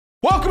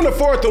Welcome to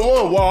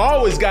 4th&1, where I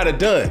always got it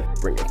done.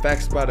 Bringing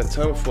facts by the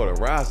ton for the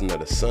rising of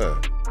the sun.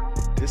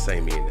 This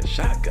ain't me in the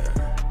shotgun.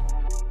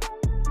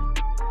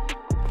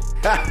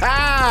 Ha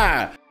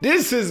ha!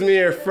 This is me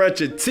in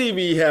front of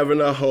TV having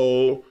a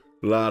whole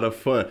lot of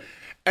fun.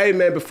 Hey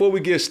man, before we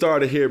get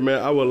started here,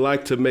 man, I would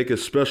like to make a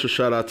special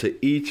shout out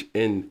to each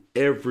and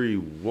every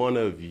one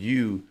of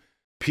you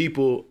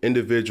people,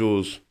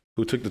 individuals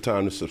who took the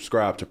time to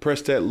subscribe, to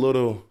press that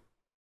little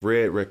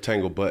red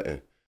rectangle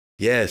button.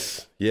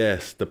 Yes,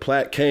 the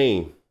plaque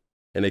came,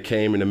 and it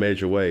came in a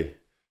major way.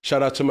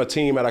 Shout out to my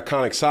team at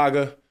Iconic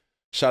Saga.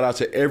 Shout out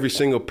to every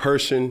single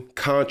person,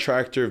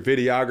 contractor,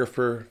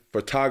 videographer,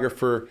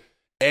 photographer,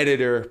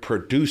 editor,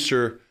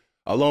 producer,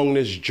 along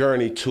this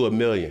journey to 1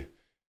 million.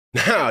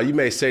 Now, you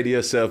may say to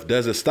yourself,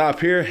 does it stop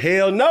here?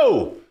 Hell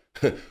no.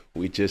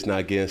 We just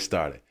not getting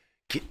started.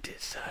 Get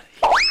this out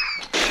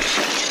of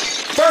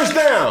here. First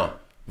down,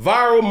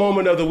 viral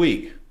moment of the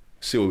week.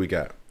 See what we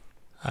got.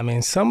 I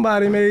mean,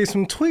 somebody made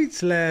some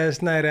tweets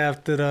last night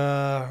after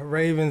the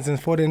Ravens and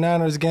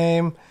 49ers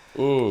game.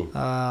 You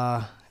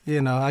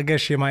know, I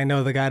guess you might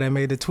know the guy that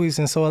made the tweets.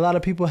 And so a lot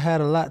of people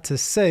had a lot to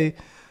say.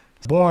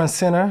 Born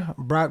center,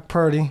 Brock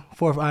Purdy,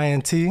 4th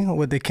INT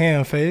with the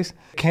Cam face.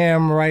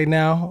 Cam right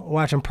now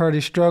watching Purdy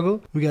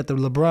struggle. We got the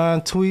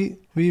LeBron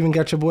tweet. We even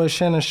got your boy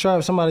Shannon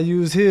Sharp. Somebody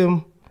used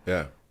him.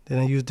 Yeah. Then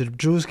I used the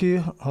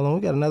Drewski. Hold on,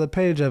 we got another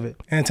page of it.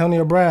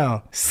 Antonio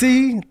Brown,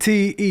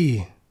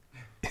 CTE.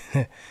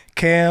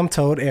 Cam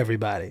told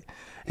everybody.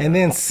 And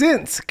then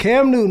since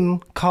Cam Newton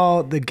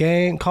called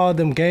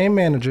them game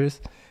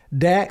managers,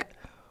 Dak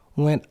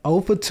went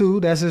 0 for 2.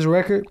 That's his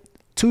record.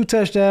 2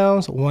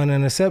 touchdowns, 1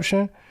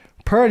 interception.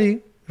 Purdy,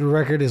 the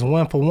record is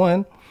 1 for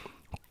 1.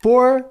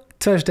 4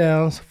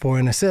 touchdowns, 4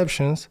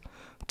 interceptions.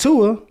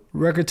 Tua,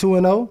 record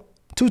 2-0.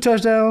 2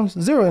 touchdowns,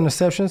 0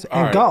 interceptions.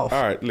 And Goff.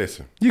 All right,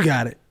 listen. You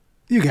got it.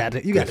 You got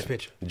it. You got the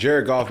picture.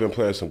 Jared Goff been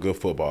playing some good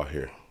football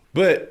here.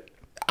 But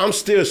I'm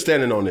still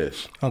standing on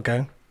this.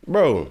 Okay.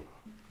 Bro,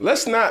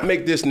 let's not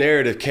make this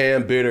narrative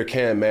Cam bitter,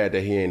 Cam mad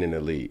that he ain't in the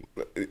league.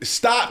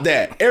 Stop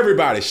that.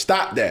 Everybody,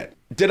 stop that.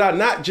 Did I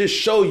not just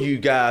show you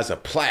guys a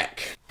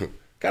plaque?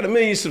 Got 1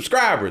 million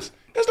subscribers.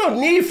 There's no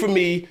need for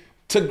me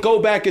to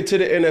go back into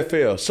the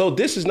NFL. So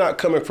this is not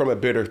coming from a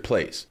bitter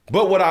place.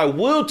 But what I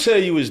will tell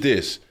you is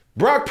this.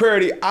 Brock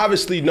Purdy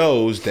obviously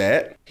knows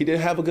that he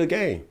didn't have a good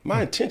game.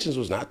 My intentions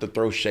was not to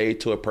throw shade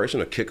to a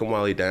person or kick him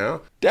while he down.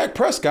 Dak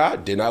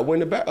Prescott did not win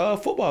the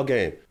football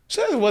game.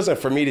 So it wasn't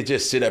for me to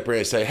just sit up here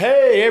and say,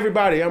 hey,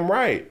 everybody, I'm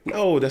right.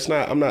 No, that's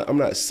not, I'm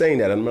not saying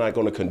that. I'm not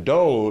going to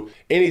condone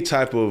any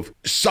type of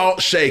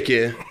salt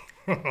shaking.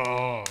 You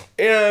know what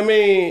I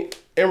mean?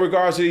 In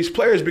regards to these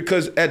players,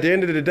 because at the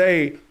end of the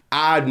day,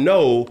 I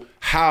know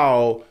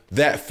how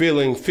that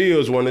feeling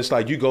feels when it's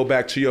like you go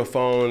back to your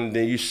phone and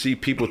then you see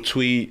people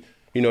tweet,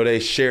 you know,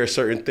 they share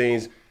certain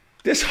things.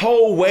 This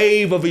whole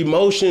wave of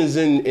emotions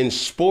in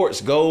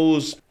sports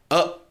goes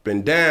up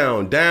and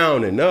down,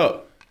 down and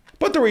up.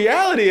 But the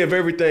reality of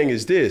everything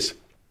is this.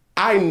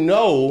 I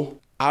know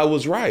I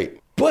was right,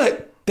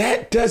 but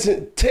that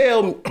doesn't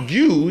tell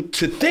you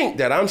to think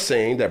that I'm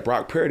saying that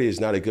Brock Purdy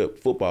is not a good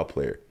football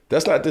player.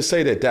 That's not to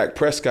say that Dak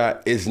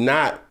Prescott is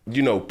not,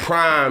 you know,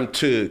 primed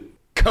to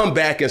come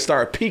back and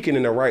start peaking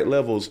in the right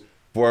levels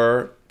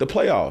for the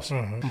playoffs.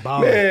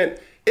 Man,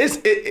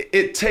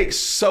 it takes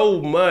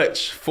so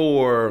much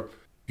for,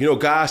 you know,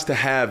 guys to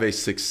have a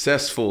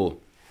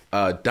successful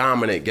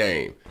dominant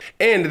game.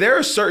 And there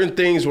are certain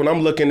things when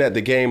I'm looking at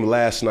the game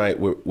last night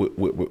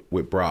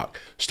with Brock.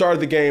 Started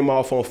the game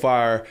off on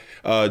fire.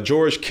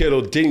 George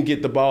Kittle didn't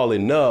get the ball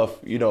enough,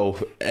 you know,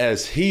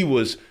 as he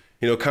was,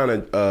 you know, kind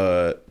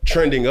of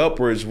trending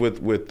upwards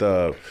with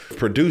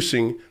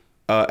producing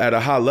at a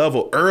high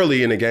level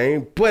early in the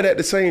game. But at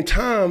the same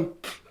time,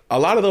 a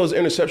lot of those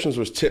interceptions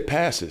was tip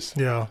passes.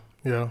 Yeah.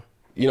 You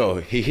know,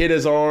 he hit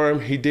his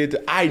arm. He did.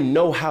 I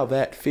know how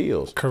that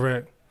feels.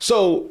 Correct.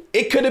 So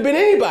it could have been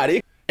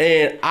anybody.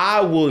 And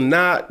I will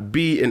not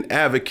be an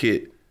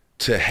advocate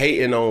to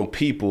hating on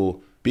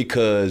people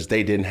because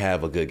they didn't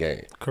have a good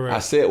game. Correct. I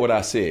said what I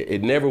said.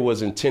 It never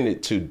was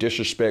intended to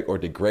disrespect or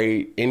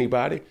degrade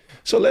anybody.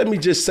 So let me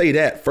just say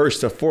that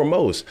first and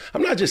foremost.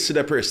 I'm not just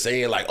sitting up here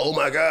saying like, oh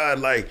my God,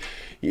 like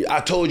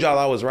I told y'all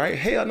I was right.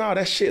 Hell no,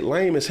 that shit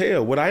lame as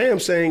hell. What I am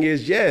saying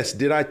is, yes,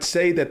 did I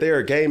say that they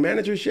are game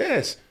managers?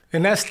 Yes.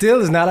 And that still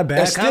is not a bad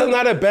That's still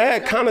not a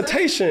bad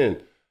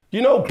connotation.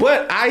 You know,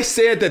 but I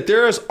said that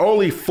there's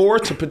only 4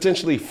 to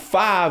potentially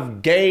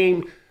 5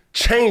 game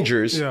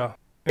changers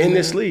in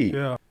this league.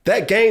 Yeah.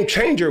 That game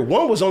changer,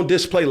 one was on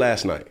display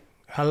last night.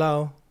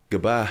 Hello.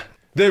 Goodbye.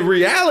 The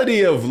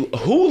reality of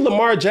who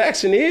Lamar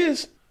Jackson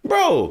is,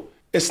 bro,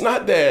 it's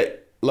not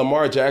that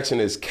Lamar Jackson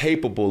is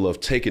capable of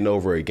taking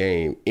over a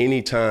game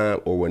anytime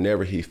or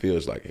whenever he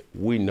feels like it.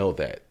 We know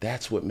that.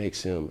 That's what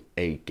makes him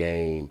a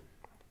game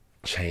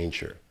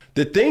changer.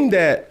 The thing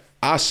that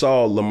I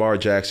saw Lamar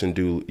Jackson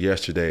do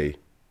yesterday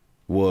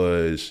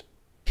was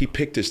he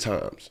picked his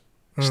times,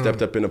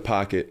 stepped up in the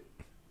pocket,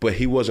 but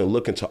he wasn't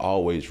looking to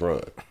always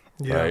run,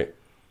 right?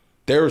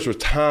 there were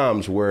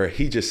times where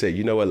he just said,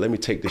 you know what, let me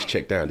take this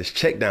check down. This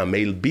check down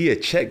may be a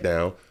check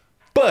down,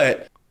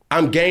 but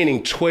I'm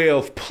gaining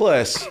 12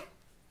 plus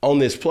on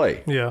this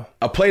play. Yeah.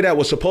 A play that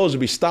was supposed to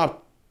be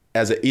stopped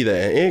as either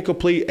an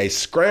incomplete, a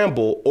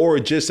scramble, or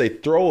just a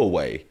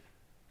throwaway.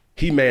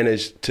 He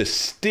managed to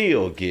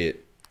still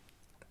get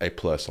a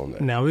plus on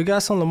that. Now we got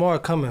some Lamar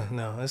coming.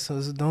 Now we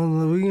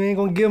ain't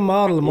gonna give him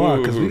all to Lamar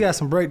because we got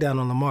some breakdown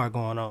on Lamar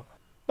going on.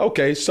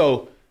 Okay,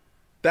 so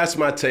that's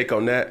my take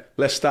on that.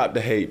 Let's stop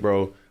the hate,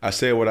 bro. I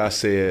said what I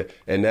said,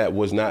 and that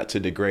was not to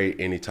degrade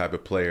any type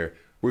of player.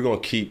 We're gonna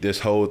keep this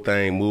whole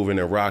thing moving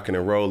and rocking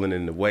and rolling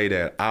in the way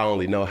that I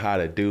only know how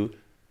to do.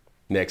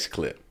 Next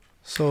clip.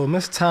 So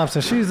Miss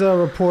Thompson, she's a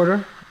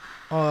reporter,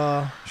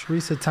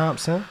 Sharissa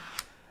Thompson.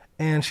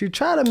 And she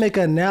tried to make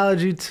an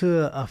analogy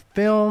to a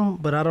film,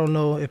 but I don't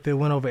know if it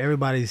went over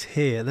everybody's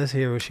head. Let's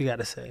hear what she got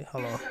to say.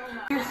 Hold on.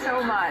 Thank you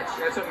so much.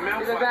 It's a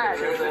milk bucket.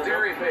 It's a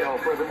dairy pail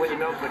for when you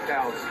milk the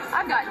cows.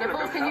 I've got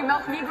nipples. Can you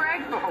milk me,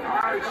 Greg? All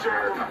right,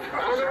 sure.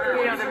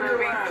 You know the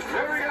movie.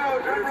 There we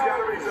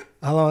go.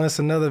 Hold on, that's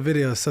another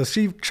video. So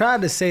she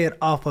tried to say it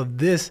off of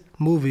this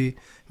movie,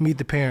 Meet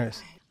the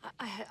Parents.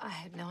 I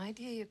had no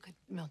idea you could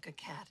milk a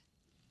cat.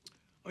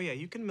 Oh, yeah,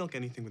 you can milk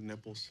anything with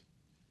nipples.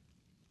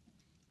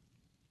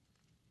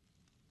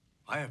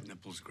 I have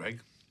nipples, Greg.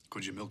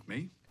 Could you milk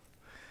me?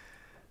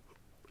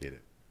 Get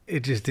it. It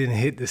just didn't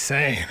hit the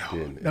same.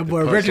 That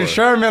boy punch Richard line.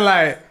 Sherman,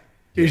 like,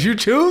 is you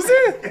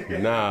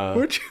choosing? Nah.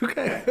 What you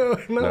got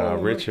going on? Nah,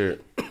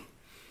 Richard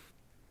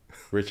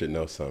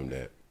knows something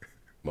that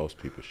most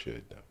people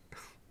should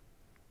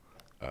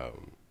know.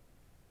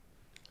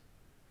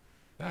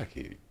 I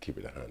keep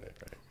it 100,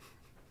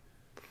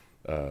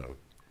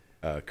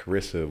 right?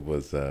 Carissa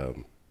was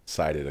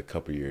cited a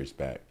couple years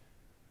back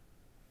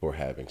for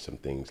having some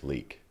things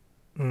leak.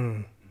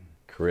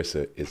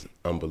 Carissa is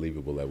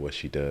unbelievable at what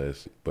she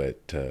does,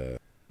 but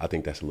I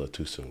think that's a little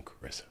too soon,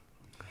 Carissa.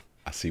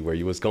 I see where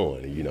you was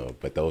going, you know,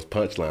 but those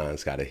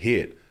punchlines got to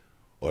hit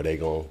or they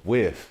gonna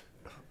whiff.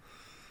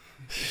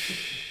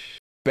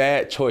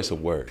 Bad choice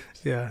of words.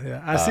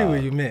 Yeah. I see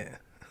what you meant.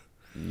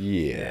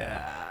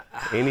 Yeah.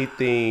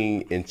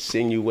 Anything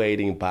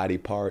insinuating body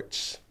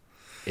parts,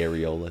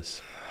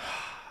 areolas.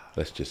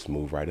 Let's just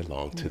move right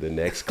along to the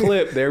next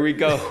clip. There we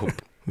go.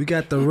 We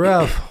got the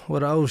ref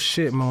with an oh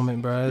shit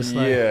moment, bro. It's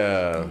like,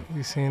 Yeah.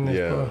 You seen this,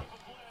 bro?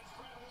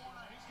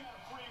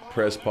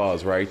 Press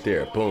pause right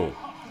there. Boom.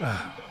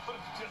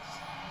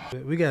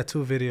 We got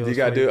two videos. You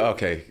gotta do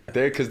okay.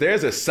 Because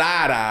there's a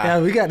side eye. Yeah,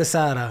 we got the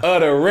side eye.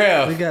 Of the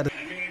ref. We got the.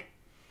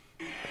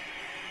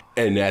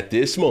 And at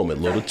this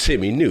moment, little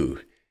Timmy knew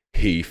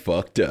he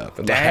fucked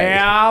up.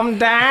 Damn.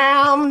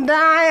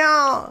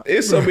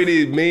 It's so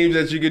many memes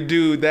that you could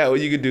do that what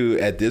you could do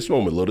at this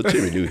moment. Little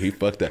Timmy knew he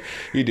fucked up.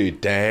 You do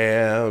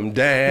damn.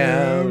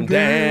 Then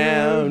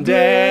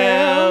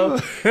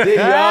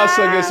you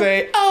also can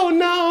say, oh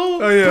no.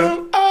 Oh yeah.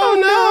 Oh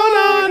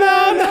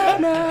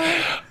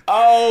no.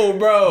 Oh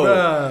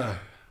bro.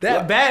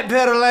 That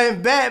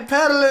backpedaling,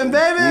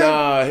 baby.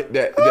 Nah,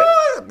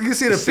 you can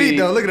see the feet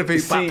though. Look at the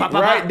feet. See,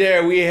 right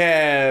there we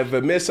have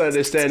a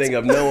misunderstanding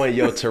of knowing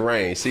your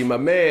terrain. See, my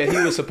man, he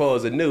was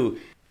supposed to know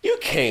you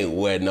can't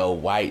wear no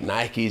white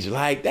Nikes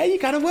like that. You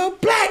gotta wear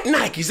black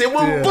Nikes. And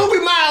when Booby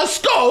Miles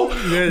score,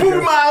 Booby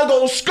Miles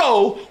gonna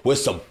score with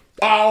some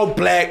all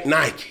black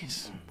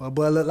Nikes. My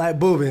boy look like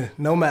Booby,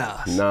 no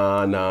mouth.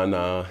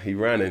 Nah. He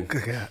running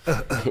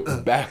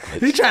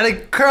backwards. He trying to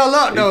curl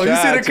up though. You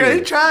see the curl?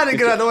 He trying to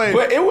get out of the way.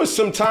 But it was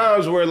some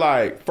times where,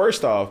 like,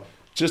 first off,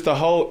 just the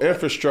whole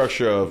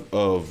infrastructure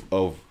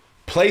of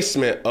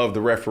placement of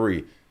the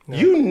referee. Yeah.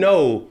 You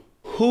know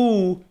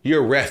who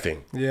you're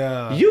reffing.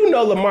 Yeah. You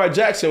know Lamar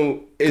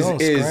Jackson is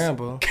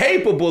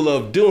capable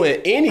of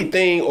doing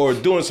anything or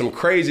doing some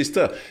crazy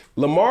stuff.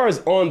 Lamar is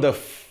on the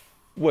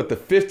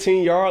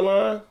 15-yard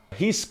line.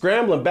 He's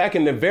scrambling back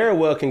and very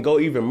well can go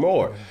even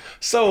more.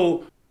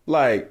 So,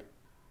 like,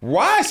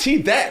 why is he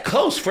that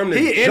close from the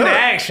jump? He in the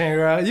action,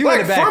 bro. You like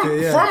in the back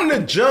from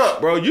the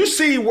jump, bro. You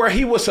see where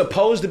he was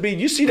supposed to be.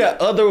 You see that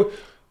other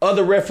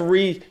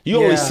referee.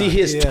 You only see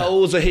his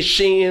toes or his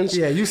shins.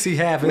 Yeah, you see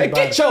half of it.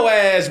 Get your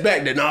ass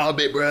back there. Nah,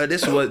 bit, bro.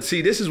 This is what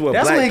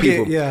black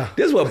people.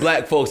 This is what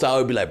black folks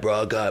always be like,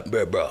 bro.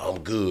 Bro, I'm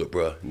good,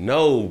 bro.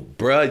 No,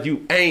 bro,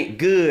 you ain't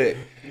good.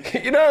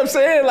 You know what I'm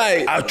saying?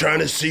 Like, I'm trying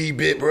to see,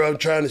 bit, bro. I'm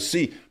trying to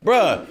see.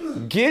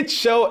 Bruh,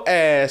 get your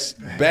ass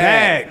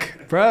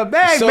back. Bro,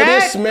 so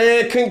this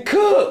man can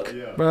cook.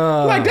 Yeah.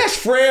 Bruh. Like, that's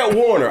Fred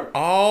Warner,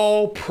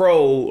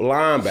 all-pro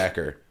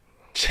linebacker,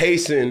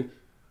 chasing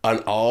an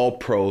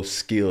all-pro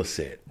skill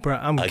set. Bro,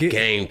 I'm a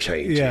game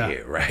changer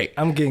here, right?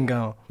 I'm getting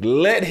gone.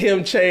 Let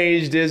him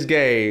change this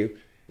game.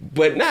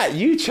 But not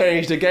you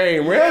change the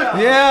game, ref.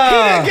 Yeah. He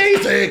that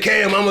game said,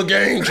 Cam, I'm a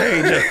game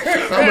changer.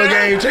 I'm a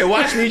game changer.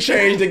 Watch me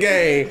change the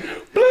game.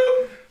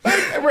 Bloop.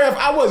 Like, ref,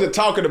 I wasn't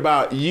talking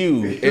about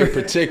you in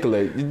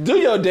particular. Do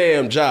your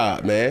damn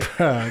job, man.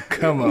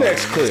 Come on.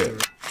 Next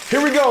clip.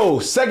 Here we go.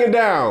 Second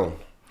down.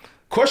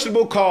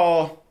 Questionable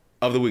call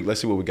of the week. Let's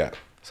see what we got.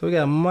 So we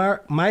got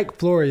Mike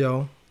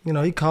Florio. You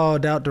know, he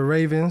called out the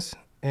Ravens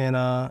and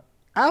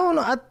I don't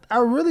know. I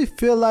really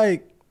feel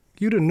like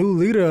you the new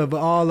leader of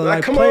all the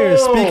Like, come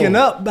players on. speaking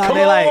up about Come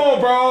it. Like,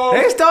 on, bro.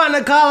 they starting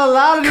to call a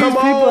lot of these Come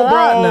people on, out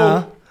bro.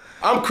 now.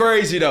 I'm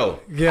crazy though.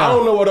 Yeah. I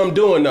don't know what I'm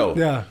doing though.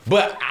 Yeah.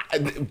 But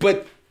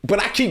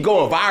I keep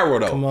going viral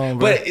though. Come on,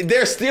 bro. But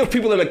there's still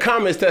people in the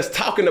comments that's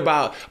talking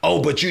about,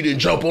 oh, but you didn't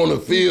jump on the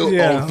field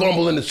on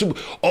fumble in the Super.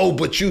 Oh,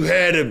 but you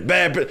had a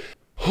bad.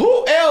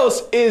 Who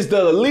else is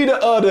the leader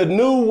of the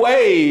new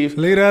wave?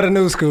 Leader of the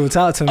new school.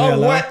 Talk to me.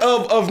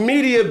 Of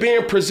media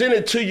being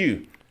presented to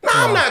you. No,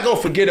 I'm not gonna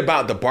forget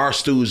about the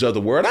Barstools of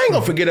the world. I ain't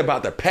gonna forget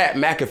about the Pat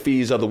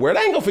McAfees of the world.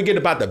 I ain't gonna forget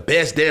about the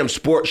best damn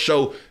sports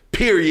show,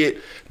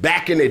 period,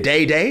 back in the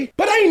day.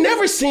 But I ain't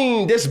never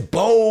seen this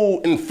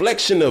bold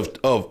inflection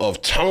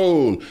of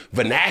tone,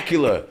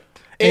 vernacular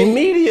in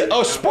media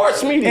or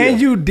sports media.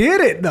 And you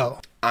did it though.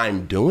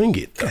 I'm doing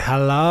it though.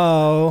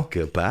 Hello.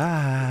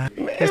 Goodbye.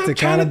 Man, It's the I'm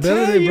trying to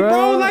accountability, tell you,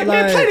 bro. Like,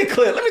 man, play the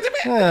clip. Let me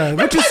Yeah,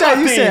 what you play said?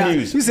 my theme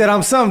music. You said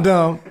I'm some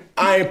dumb.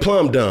 I ain't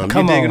plumb dumb.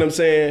 Come you dig on. what I'm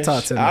saying?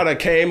 Talk to me. I done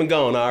came and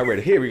gone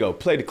already. Here we go.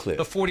 Play the clip.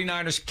 The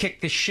 49ers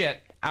kicked the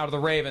shit out of the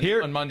Ravens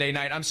on Monday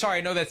night. I'm sorry,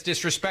 I know that's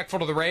disrespectful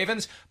to the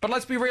Ravens, but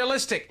let's be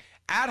realistic.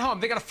 At home,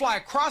 they got to fly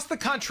across the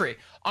country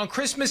on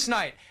Christmas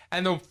night,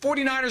 and the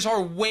 49ers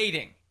are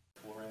waiting.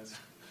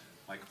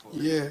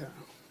 Yeah,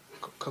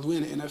 because we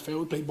in the NFL,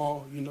 we play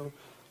ball, you know,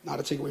 not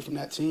to take away from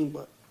that team,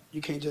 but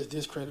you can't just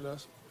discredit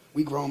us.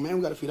 We grown, man,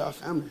 we got to feed our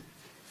family.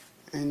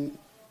 And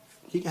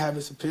he can have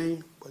his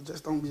opinion, but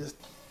just don't be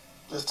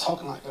just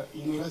talking like that.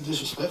 You know, that's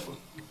disrespectful.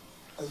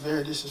 That's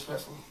very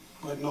disrespectful.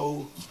 But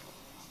no,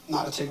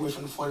 not to take away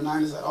from the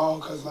 49ers at all,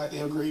 because like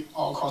they're great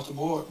all across the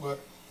board, but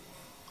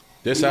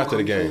This after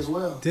the game. as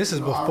well. This is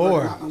You know, our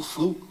before. record not no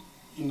fluke.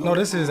 You know, No,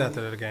 this is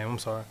after the game. I'm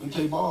sorry. We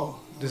play ball.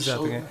 This is We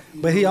after the show game.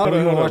 that, But he Hold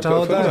already on, want to hold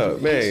watch the on, whole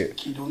hold thing. on, man.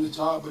 Keep doing the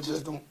job, but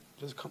just don't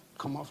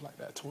come off like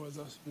that towards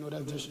us. You know,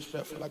 that's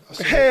disrespectful. Like I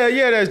said, Hell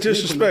yeah, that's if he put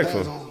the disrespectful.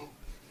 pads on,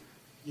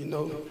 you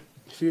know,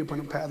 if he would put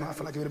them pads on, I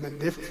feel like it would have been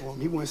different for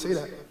him. He wouldn't say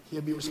that.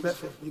 He'd be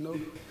respectful, you know.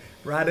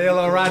 Rydell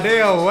on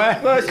Rydell,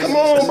 what? Like, come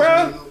on,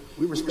 bro.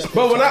 We respect.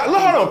 But when hold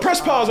on,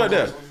 press pause right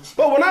there.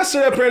 But when I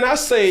sit up here and I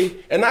say,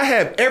 and I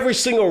have every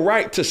single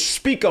right to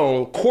speak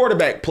on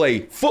quarterback play,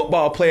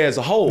 football play as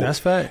a whole. That's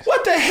facts.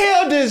 What the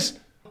hell does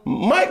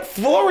Mike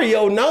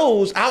Florio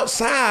knows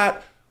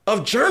outside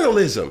of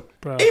journalism?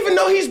 Bro. Even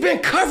though he's been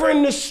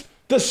covering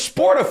the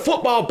sport of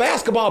football,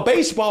 basketball,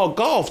 baseball,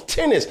 golf,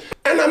 tennis.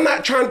 And I'm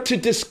not trying to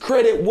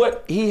discredit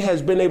what he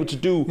has been able to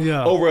do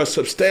over a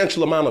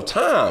substantial amount of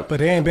time. But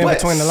he ain't been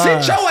between the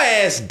lines. Sit your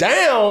ass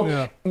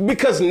down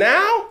because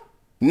now,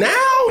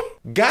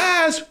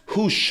 guys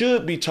who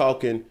should be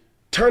talking,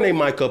 turn their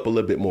mic up a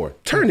little bit more.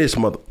 Turn it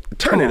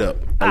up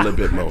a little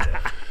bit more.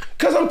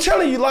 Because I'm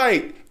telling you,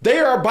 like, they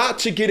are about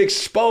to get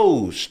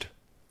exposed.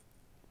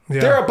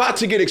 Yeah. They're about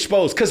to get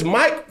exposed because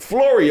Mike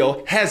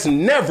Florio has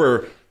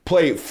never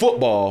played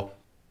football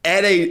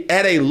at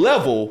a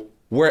level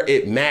where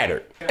it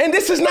mattered. And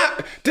this is not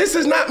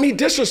me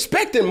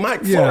disrespecting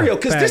Mike Florio,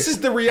 because this is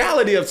the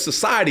reality of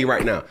society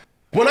right now.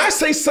 When I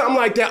say something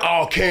like that,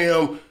 oh,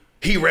 Cam,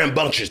 he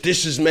rambunctious.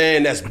 This is,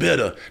 man, that's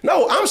bitter.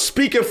 No, I'm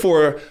speaking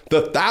for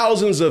the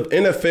thousands of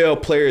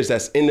NFL players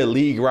that's in the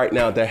league right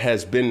now that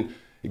has been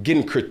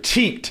getting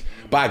critiqued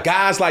by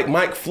guys like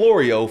Mike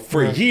Florio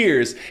for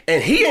years,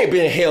 and he ain't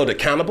been held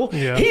accountable.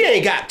 Yeah. He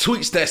ain't got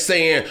tweets that's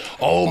saying,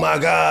 oh my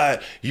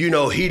God, you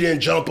know, he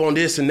didn't jump on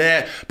this and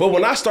that. But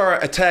when I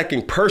start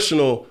attacking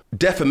personal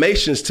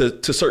defamations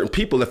to certain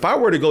people, if I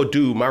were to go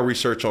do my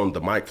research on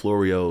the Mike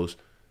Florios,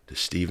 the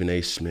Stephen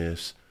A.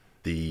 Smiths,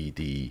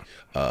 the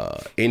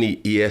any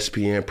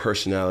ESPN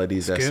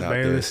personalities that's out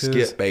there,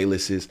 Skip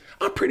Baylesses,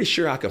 I'm pretty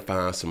sure I can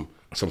find some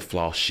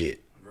flaw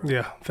shit.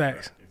 Yeah,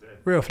 facts.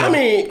 Real flaw. I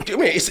mean,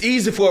 it's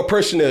easy for a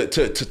person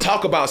to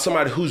talk about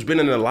somebody who's been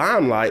in the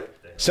limelight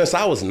since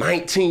I was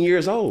 19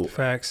 years old.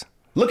 Facts.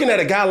 Looking at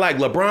a guy like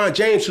LeBron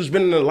James who's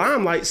been in the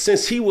limelight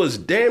since he was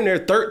damn near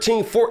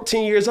 13,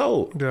 14 years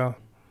old. Yeah.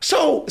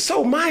 So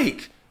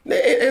Mike,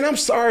 and I'm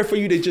sorry for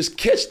you to just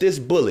catch this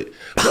bullet,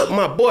 but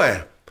my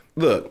boy,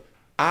 look,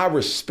 I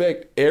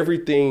respect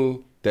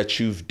everything that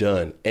you've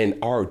done and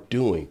are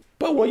doing.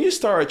 But when you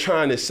start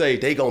trying to say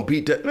they gonna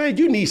beat that, man,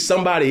 you need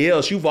somebody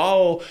else.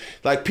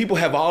 People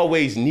have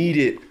always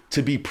needed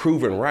to be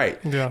proven right.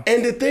 Yeah.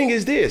 And the thing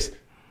is this,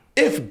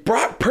 if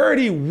Brock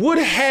Purdy would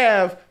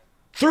have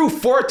threw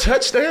 4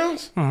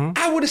 touchdowns,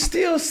 I would have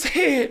still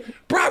said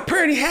Brock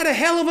Purdy had a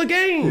hell of a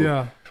game.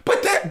 Yeah.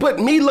 But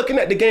me looking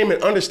at the game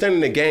and understanding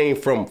the game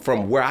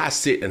from where I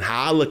sit and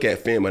how I look at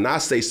film, and I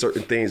say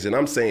certain things, and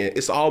I'm saying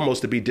it's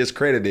almost to be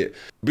discredited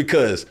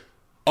because,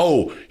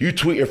 oh, you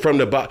tweeting from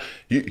the bottom.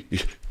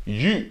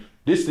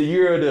 This the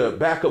year of the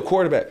backup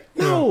quarterback.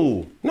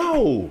 No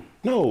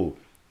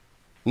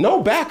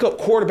backup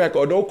quarterback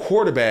or no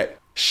quarterback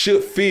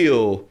should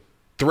feel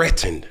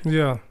threatened.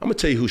 Yeah. I'm gonna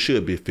tell you who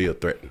should feel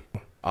threatened.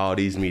 All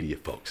these media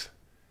folks,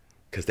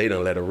 because they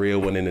done let a real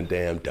one in the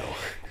damn door.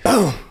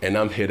 And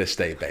I'm here to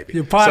stay, baby.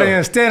 You're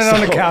partying, standing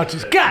on the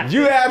couches. God.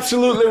 You're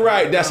absolutely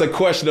right. That's a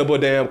questionable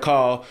damn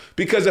call.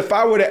 Because if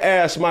I were to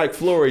ask Mike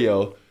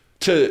Florio,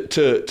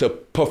 to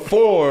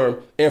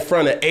perform in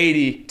front of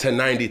 80 to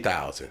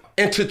 90,000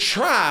 and to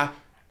try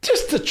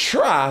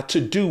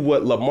to do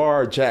what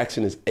Lamar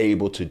Jackson is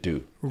able to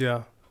do.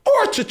 Yeah.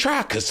 Or to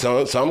try, because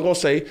some going to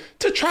say,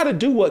 to try to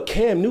do what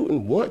Cam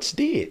Newton once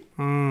did.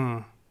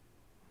 You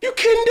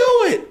can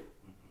do it.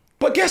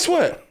 But guess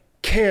what?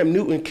 Cam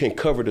Newton can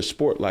cover the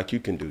sport like you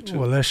can do too.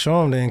 Well, let's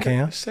show him then,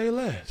 Cam. Say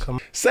less.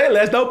 Say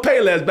less, don't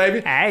pay less,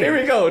 baby. Hey. Here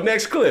we go,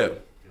 next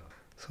clip.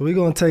 So we're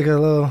going to take a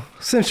little,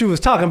 since you was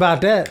talking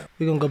about that,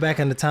 we're going to go back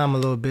into time a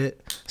little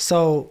bit.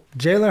 So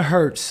Jalen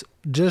Hurts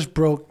just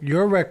broke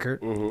your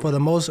record for the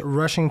most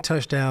rushing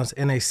touchdowns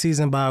in a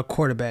season by a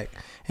quarterback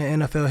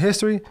in NFL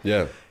history.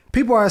 Yeah.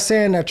 People are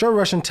saying that your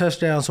rushing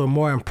touchdowns were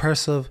more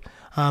impressive.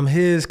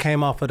 His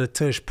came off of the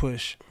tush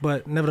push.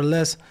 But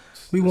nevertheless,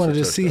 we wanted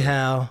to see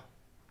how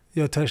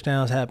your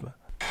touchdowns happen.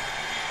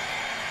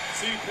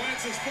 See,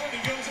 plants his foot,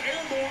 he goes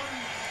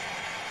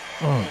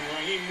airborne.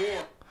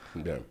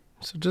 Yeah.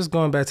 So just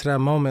going back to that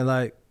moment,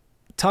 like,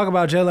 talk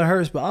about Jalen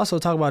Hurts, but also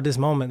talk about this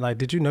moment. Like,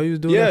 did you know you was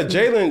doing that?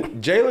 Yeah,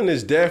 Jalen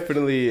is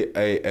definitely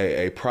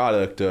a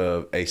product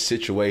of a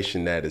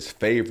situation that is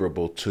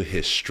favorable to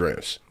his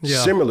strengths,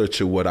 similar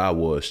to what I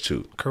was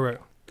too.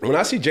 Correct. When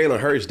I see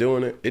Jalen Hurts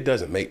doing it, it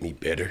doesn't make me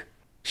bitter.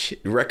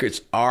 Shit,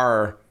 records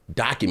are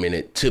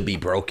documented to be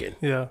broken,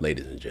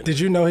 ladies and gentlemen. Did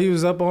you know he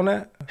was up on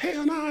that?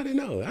 Hell no, I didn't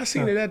know. I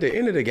seen it at the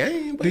end of the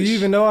game. But do you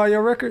even know all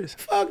your records?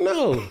 Fuck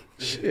no.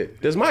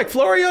 Shit. Does Mike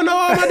Florio know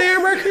all my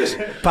damn records?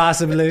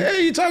 Possibly.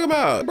 Hey, you talking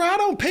about? Bro, I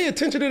don't pay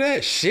attention to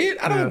that shit.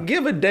 I don't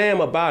give a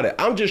damn about it.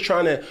 I'm just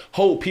trying to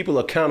hold people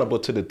accountable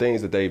to the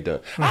things that they've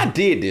done. I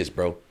did this,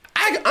 bro.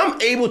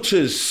 I'm able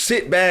to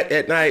sit back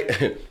at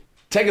night,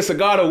 take a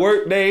cigar to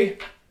work day,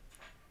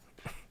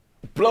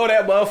 blow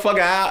that motherfucker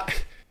out,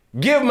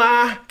 give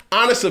my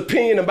honest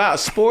opinion about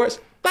sports.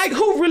 Like,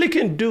 who really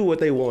can do what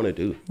they want to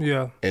do?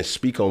 Yeah. And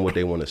speak on what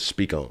they want to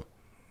speak on. You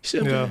see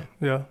what I'm saying?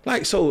 Yeah.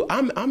 Like, so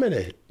I'm in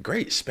a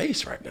great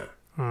space right now.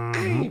 I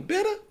ain't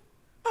bitter.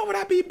 Why would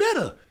I be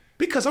bitter?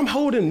 Because I'm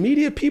holding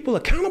media people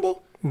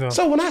accountable. No.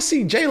 So when I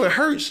see Jalen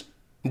Hurts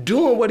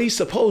doing what he's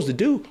supposed to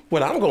do,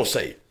 what I'm going to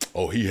say,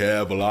 oh, he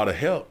have a lot of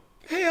help.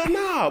 Hell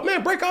no.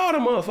 Man, break all the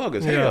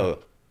motherfuckers. Hell.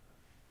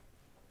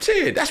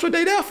 Shit, that's what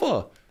they there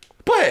for.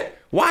 But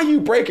while you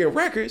breaking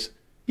records,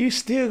 you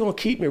still gonna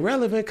keep me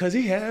relevant because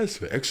he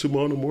has X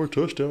amount of more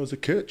touchdowns to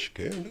catch.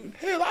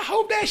 Hell, I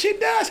hope that shit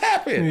does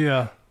happen.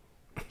 Yeah.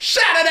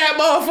 Shout at that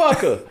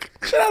motherfucker.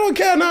 Shit, I don't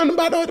care nothing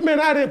about that. Man,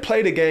 I didn't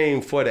play the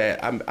game for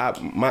that.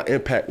 My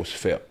impact was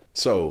felt.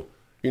 So,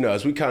 you know,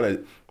 as we kind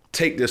of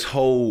take this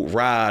whole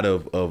ride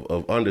of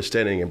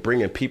understanding and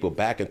bringing people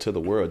back into the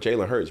world,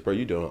 Jalen Hurts, bro,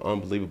 you doing an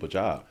unbelievable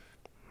job.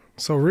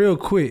 So real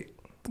quick,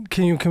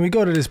 can we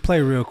go to this play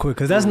real quick?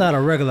 Because that's not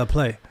a regular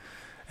play.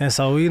 And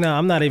so, you know,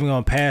 I'm not even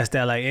going to pass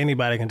that. Like,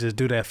 anybody can just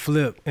do that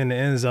flip in the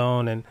end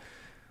zone. And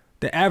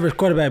the average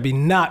quarterback be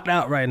knocked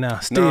out right now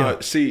still. No,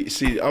 see,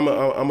 I'm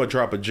going to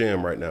drop a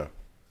gem right now.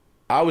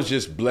 I was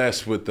just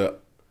blessed with the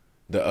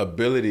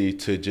ability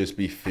to just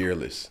be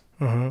fearless.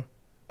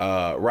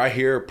 Right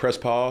here, press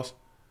pause.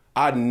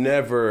 I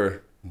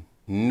never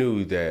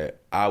knew that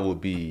I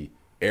would be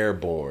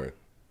airborne.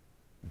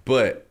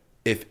 But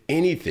if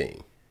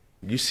anything,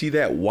 you see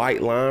that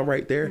white line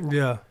right there?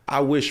 Yeah. I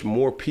wish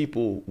more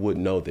people would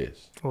know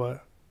this.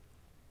 What?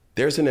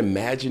 There's an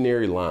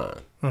imaginary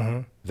line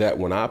that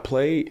when I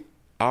played,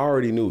 I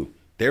already knew.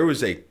 There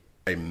was a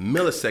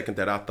millisecond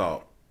that I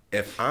thought,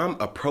 if I'm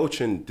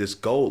approaching this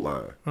goal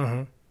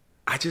line,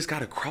 I just got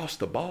to cross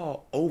the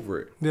ball over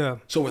it. Yeah.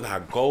 So whether I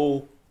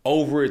go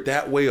over it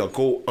that way or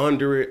go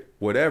under it,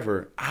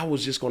 whatever, I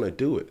was just going to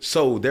do it.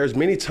 So there's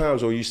many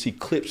times where you see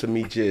clips of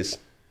me just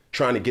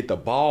trying to get the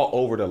ball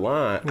over the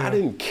line. I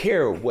didn't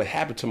care what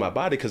happened to my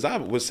body because I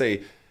would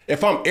say,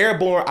 if I'm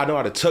airborne, I know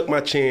how to tuck my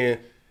chin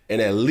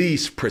and at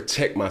least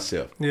protect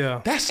myself.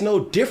 Yeah. That's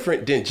no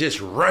different than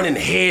just running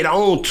head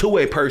on to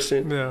a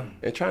person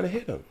and trying to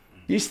hit them.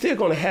 You're still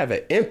going to have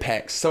an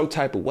impact some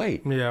type of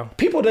way. Yeah.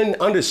 People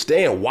didn't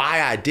understand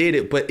why I did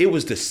it, but it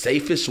was the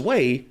safest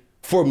way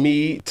for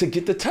me to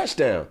get the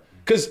touchdown.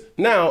 Because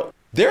now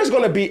there's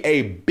going to be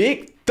a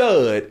big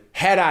thud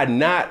had I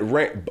not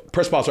ran.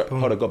 Press pause.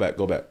 Hold on, go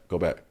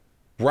back.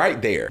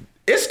 Right there.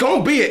 It's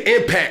going to be an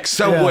impact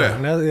somewhere.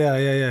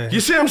 Yeah. You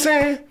see what I'm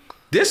saying?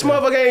 This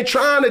motherfucker ain't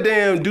trying to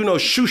damn do no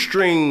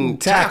shoestring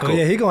tackle.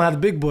 Yeah, he going to have the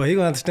big boy. He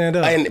going to have to stand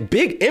up. And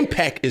big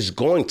impact is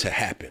going to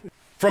happen.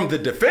 From the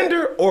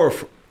defender or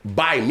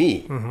by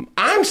me.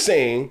 I'm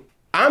saying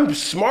I'm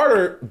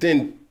smarter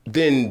than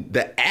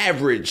the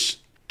average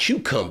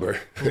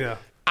cucumber. Yeah.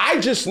 I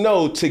just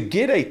know to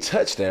get a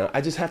touchdown, I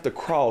just have to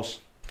cross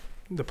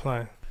the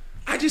plane.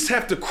 I just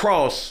have to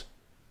cross.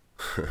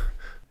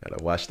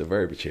 Gotta watch the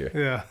verbiage here.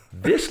 Yeah.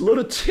 This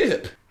little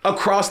tip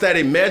across that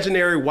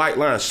imaginary white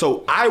line.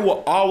 So I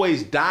will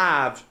always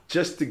dive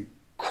just to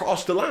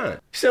cross the line. You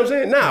see what I'm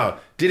saying? Now,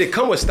 did it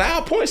come with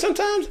style points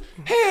sometimes?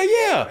 Hell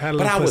yeah.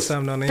 But I was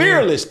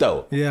fearless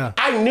though. Yeah.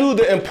 I knew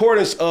the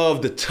importance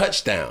of the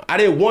touchdown. I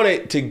didn't want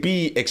it to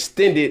be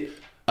extended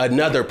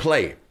another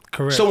play.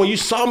 Correct. So when you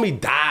saw me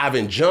dive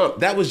and jump,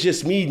 that was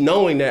just me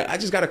knowing that I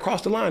just got to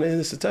cross the line and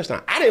it's a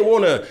touchdown. I didn't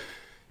want to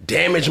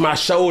damage my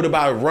shoulder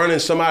by running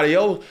somebody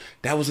else.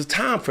 That was the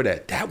time for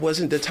that. That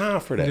wasn't the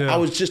time for that. Yeah. I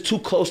was just too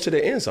close to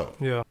the end zone.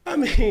 Yeah. I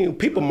mean,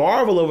 people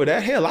marvel over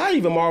that. Hell, I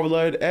even marvel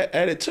at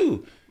it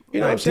too. You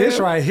know what I'm saying? This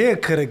right here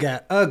could have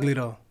got ugly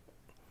though.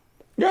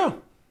 Yeah,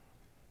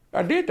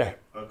 I did that.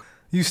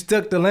 You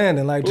stuck the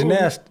landing like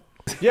gymnastics.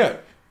 Yeah.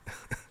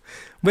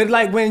 But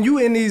like when you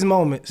in these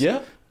moments,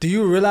 Yeah. do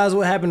you realize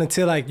what happened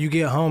until like you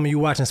get home and you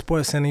watching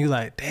Sports Center and you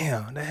like,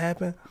 damn, that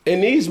happened?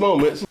 In these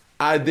moments,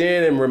 I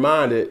then am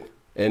reminded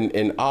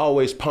and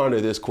always ponder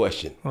this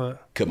question.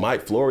 What? Could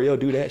Mike Florio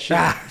do that shit?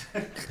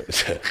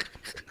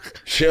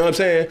 You know what I'm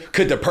saying?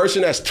 Could the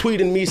person that's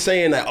tweeting me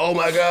saying that, oh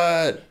my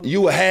God,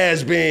 you a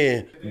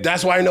has-been,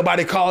 that's why ain't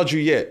nobody called you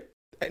yet.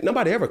 Ain't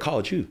nobody ever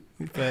called you.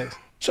 Thanks.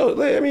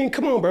 So, I mean,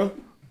 come on, bro.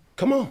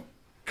 Come on.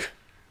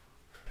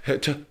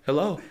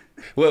 Hello.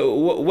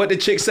 Well, what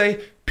did chick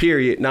say?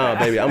 Period. Nah,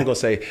 baby, I'm going to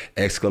say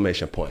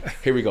exclamation point.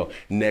 Here we go.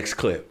 Next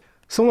clip.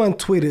 Someone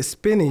tweeted,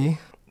 Spinny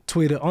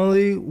tweeted,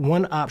 only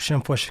one option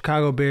for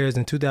Chicago Bears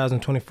in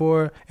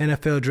 2024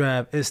 NFL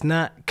draft. It's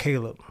not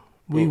Caleb.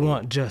 We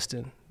want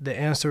Justin. The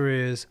answer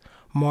is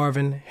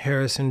Marvin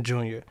Harrison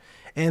Jr.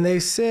 And they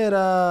said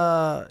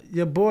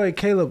your boy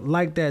Caleb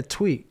liked that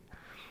tweet.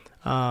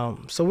 So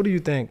what do you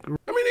think? I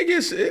mean,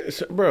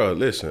 bro,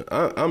 listen,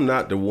 I'm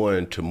not the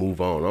one to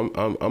move on.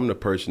 I'm the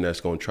person that's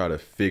going to try to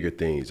figure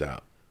things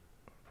out.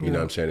 You know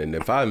what I'm saying? And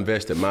if I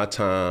invested my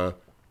time,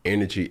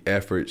 energy,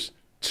 efforts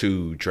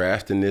to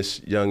drafting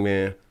this young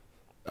man,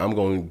 I'm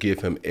going to give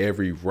him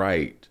every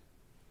right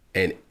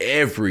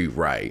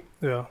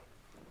Yeah.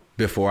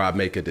 before I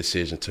make a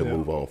decision to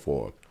move on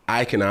for him.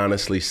 I can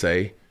honestly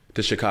say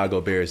the Chicago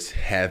Bears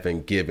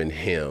haven't given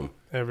him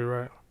every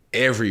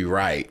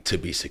right to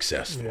be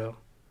successful. Yeah.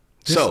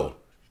 So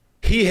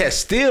he has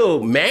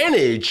still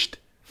managed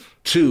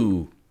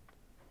to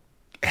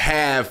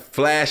have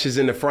flashes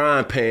in the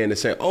frying pan and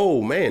say,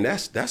 oh man,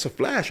 that's a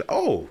flash.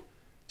 Oh,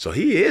 so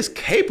he is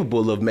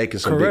capable of making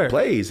some big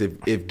plays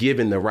if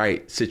given the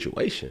right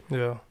situation.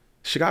 Yeah.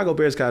 Chicago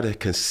Bears got to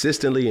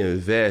consistently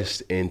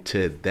invest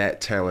into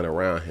that talent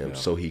around him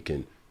so he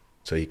can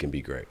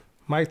be great.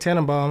 Mike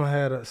Tannenbaum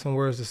had some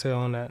words to say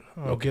on that.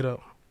 Get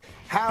up.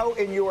 How,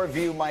 in your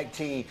view, Mike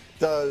T,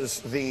 does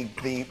the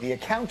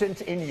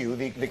accountant in you,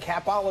 the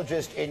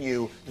capologist in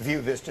you,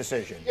 view this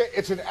decision?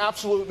 It's an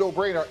absolute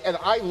no-brainer, and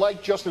I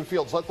like Justin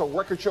Fields. Let the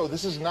record show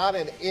this is not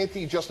an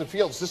anti-Justin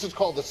Fields. This is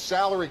called the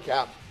salary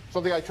cap,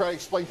 something I tried to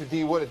explain to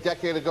D. Wood a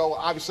decade ago.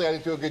 Obviously, I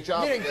didn't do a good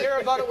job. You didn't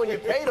care about it when you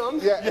paid him.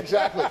 Yeah,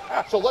 exactly.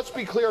 So let's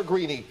be clear,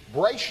 Greeny.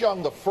 Bryce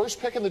Young, the first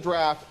pick in the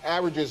draft,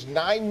 averages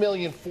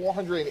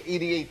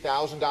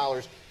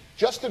 $9,488,000.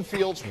 Justin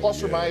Fields,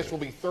 plus or minus, will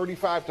be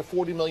 $35 to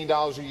 $40 million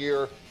a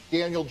year.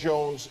 Daniel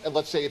Jones, and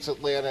let's say it's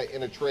Atlanta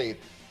in a trade.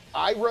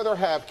 I'd rather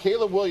have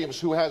Caleb Williams,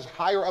 who has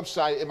higher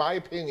upside, in my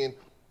opinion,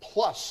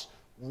 plus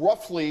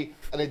roughly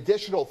an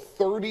additional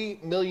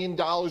 $30 million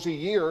a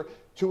year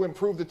to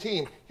improve the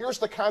team. Here's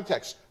the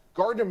context.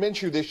 Gardner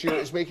Minshew this year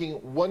is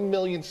making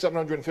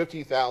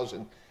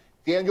 $1,750,000.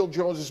 Daniel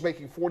Jones is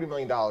making $40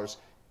 million.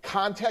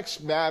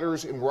 Context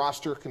matters in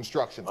roster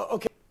construction.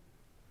 Okay.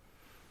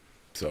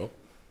 So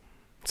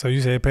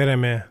you say pay that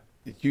man?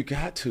 You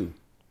got to.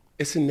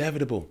 It's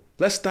inevitable.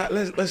 Let's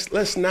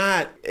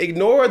not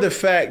ignore the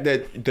fact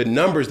that the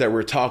numbers that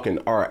we're talking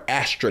are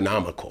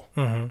astronomical.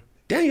 Mm-hmm.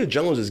 Daniel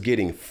Jones is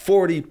getting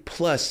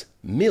 $40+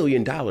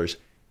 million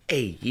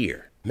a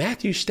year.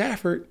 Matthew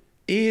Stafford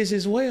is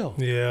as well.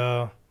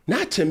 Yeah.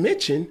 Not to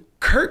mention,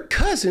 Kirk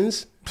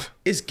Cousins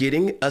is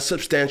getting a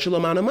substantial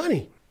amount of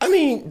money. I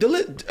mean,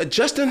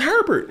 Justin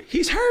Herbert,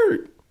 he's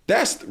hurt.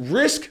 That's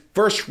risk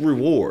versus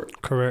reward.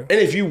 Correct. And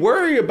if you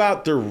worry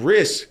about the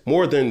risk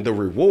more than the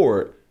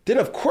reward, then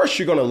of course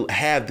you're going to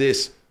have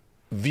this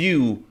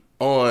view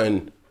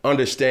on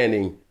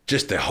understanding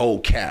just the whole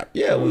cap.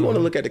 Yeah, we want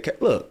to look at the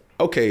cap. Look,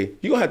 okay,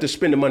 you're going to have to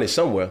spend the money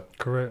somewhere.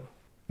 Correct.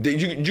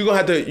 You're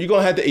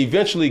gonna have to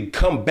eventually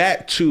come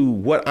back to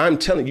what I'm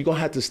telling you. You're gonna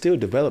have to still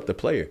develop the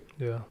player.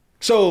 Yeah.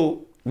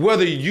 So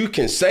whether you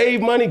can save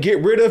money,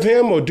 get rid of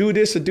him, or do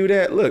this or do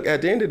that, look,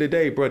 at the end of the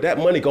day, bro, that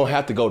money gonna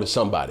have to go to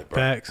somebody, bro.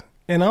 Facts.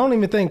 And I don't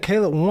even think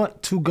Caleb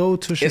want to go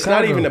to Chicago. It's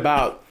not even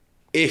about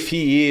if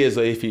he is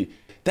or if he.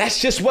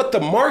 That's just what the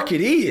market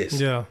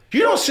is. Yeah. You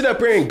don't sit up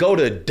here and go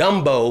to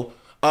Dumbo,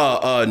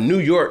 New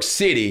York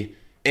City,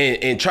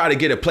 and try to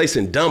get a place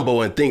in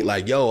Dumbo and think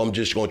like, yo, I'm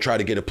just gonna try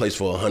to get a place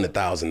for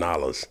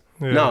 $100,000.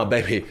 Yeah. No,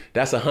 baby,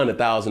 that's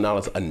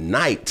 $100,000 a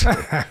night.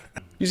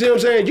 You see what I'm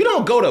saying? You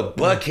don't go to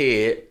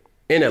Buckhead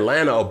in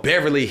Atlanta or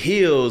Beverly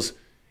Hills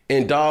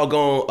in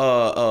doggone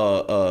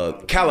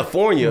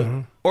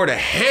California or the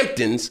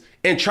Hamptons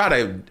and try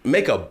to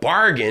make a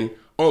bargain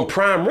on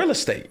prime real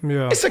estate.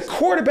 Yeah. It's a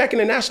quarterback in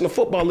the National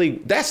Football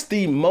League. That's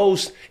the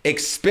most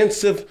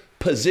expensive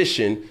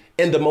position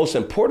and the most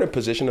important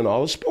position in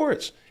all of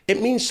sports. It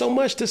means so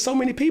much to so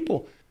many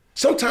people.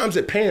 Sometimes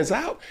it pans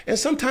out, and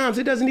sometimes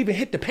it doesn't even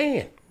hit the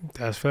pan.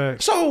 That's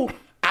fact. So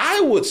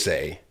I would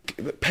say,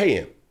 pay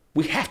him.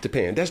 We have to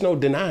pay him. There's no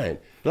denying.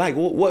 Like,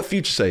 what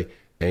Future say?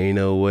 Ain't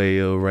no way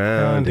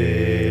around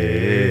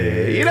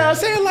it. You know what I'm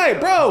saying? Like,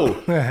 bro,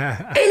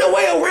 ain't no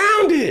way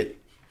around it.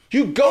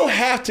 You gonna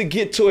have to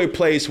get to a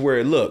place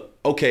where, look,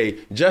 okay,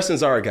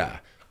 Justin's our guy.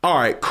 All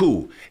right,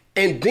 cool.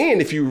 And then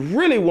if you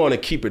really want to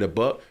keep it a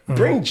buck,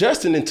 bring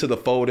Justin into the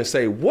fold and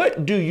say,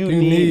 what do you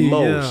need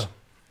most?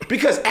 Yeah.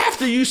 Because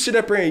after you sit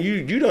up here and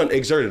you done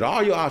exerted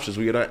all your options,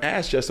 we done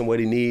asked Justin what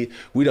he needs.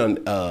 We done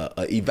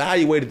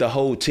evaluated the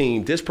whole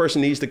team. This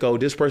person needs to go.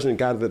 This person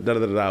got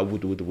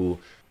da-da-da-da-woo.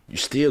 You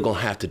still gonna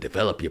have to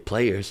develop your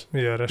players.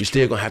 Yeah, that's You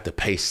still gonna have to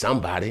pay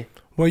somebody.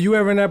 Were you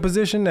ever in that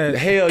position that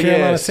Hell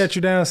Carolina yes. set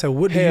you down and said,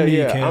 what do you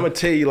need, Cam? I'm gonna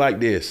tell you like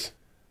this.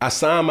 I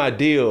signed my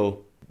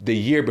deal the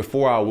year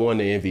before I won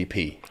the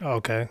MVP.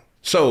 Okay.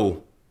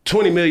 So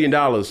 $20 million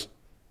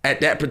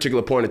at that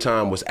particular point in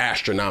time was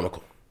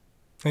astronomical.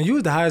 And you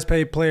was the highest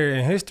paid player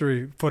in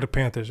history for the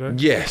Panthers, right?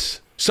 Yes.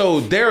 So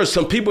there are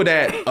some people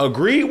that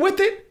agreed with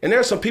it, and there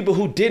are some people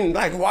who didn't.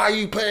 Like, why are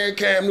you paying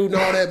Cam Newton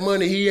all that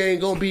money? He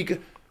ain't gonna be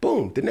good.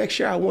 Boom. The next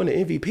year I won the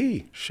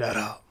MVP. Shut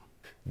up.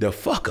 The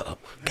fuck up.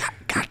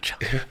 Gotcha.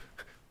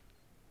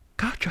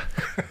 Gotcha.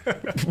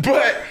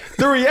 But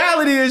the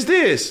reality is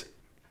this.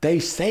 They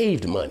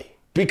saved money.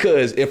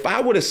 Because if I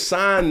would have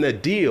signed the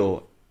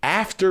deal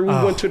after we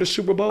went to the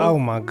Super Bowl. Oh,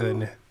 my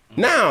goodness.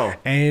 Now.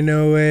 Ain't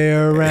no way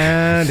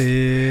around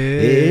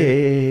it.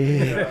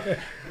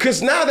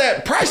 Because now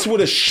that price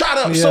would have shot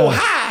up so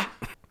high,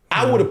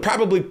 I would have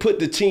probably put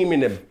the team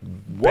in a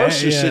worse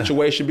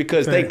situation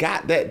because they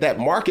got that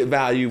market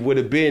value would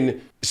have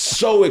been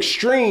so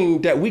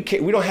extreme that we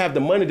don't have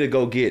the money to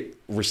go get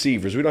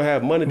receivers. We don't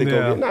have money to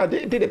go get. Now,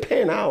 did it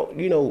pan out?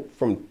 You know,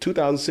 from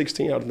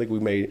 2016, I don't think we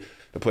made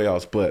the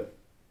playoffs, but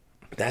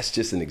that's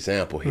just an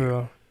example here.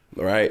 All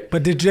right.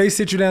 But did Jay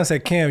sit you down and say,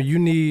 Cam, give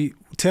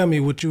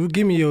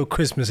me your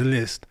Christmas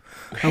list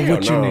of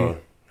what you need?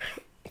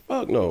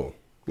 Fuck no.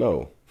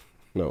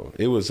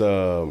 It was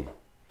Dave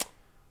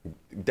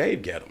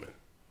Gettleman.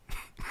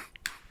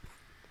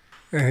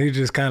 And he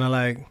just kind of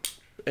like.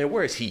 And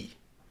where's he?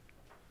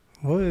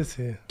 What is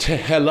he?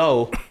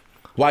 Hello.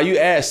 While you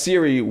ask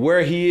Siri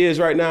where he is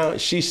right now,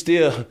 she's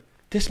still,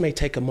 this may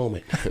take a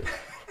moment.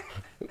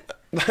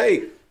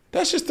 Like,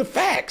 that's just the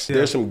facts. Yeah.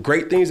 There's some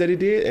great things that he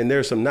did, and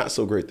there's some not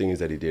so great things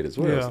that he did as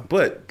well. Yeah.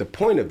 But the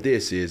point of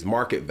this is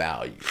market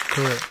value.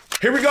 Correct.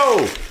 Here we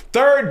go.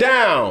 Third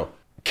down.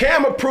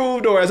 Cam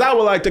approved, or as I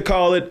would like to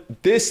call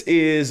it, this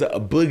is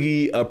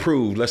Boogie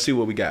approved. Let's see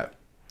what we got.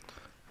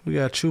 We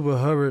got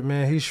Chuba Hubbard,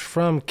 man. He's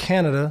from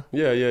Canada.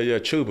 Yeah,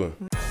 Chuba.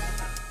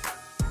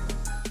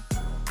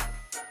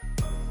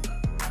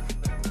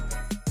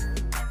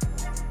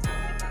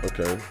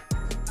 Okay.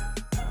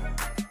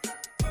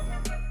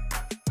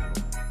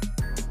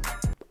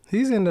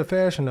 He's into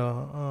fashion,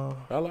 though.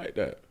 I like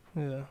that.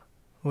 Yeah.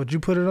 Would you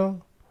put it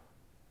on?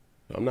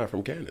 I'm not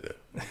from Canada.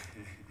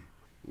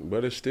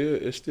 But it's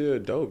still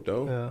dope,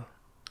 though.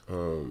 Yeah.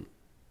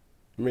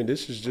 I mean,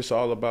 this is just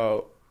all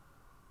about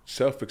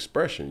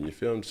self-expression. You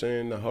feel what I'm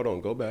saying? Now, hold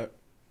on. Go back.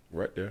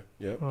 Right there.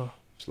 Yep.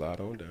 Slide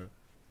on down.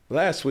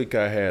 Last week,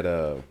 I had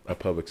a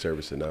public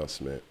service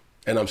announcement,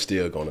 and I'm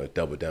still going to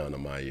double down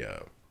on my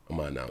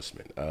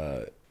announcement.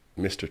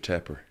 Mr.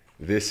 Tepper,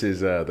 this is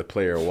the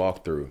player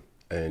walkthrough.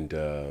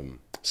 And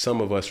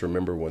some of us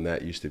remember when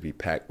that used to be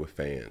packed with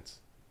fans.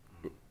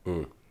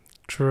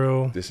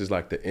 True. This is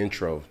like the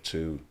intro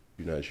to,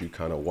 as you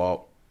kind of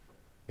walk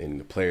and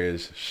the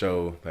players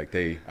show like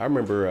I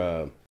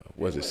remember,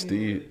 was it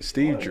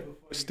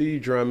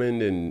Steve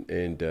Drummond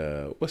and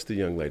what's the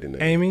young lady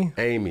name?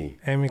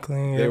 Amy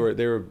Clean. Yeah.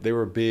 They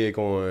were big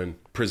on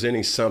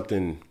presenting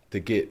something to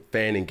get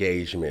fan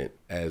engagement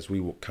as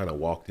we kind of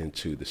walked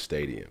into the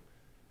stadium.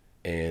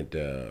 And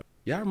I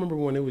remember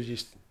when it was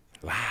just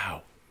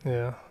loud.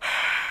 Yeah.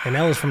 And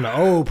that was from the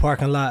old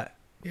parking lot.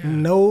 Yeah.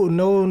 No,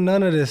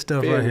 none of this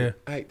stuff right here.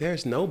 Like,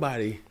 there's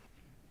nobody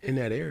in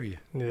that area.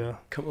 Yeah.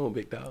 Come on,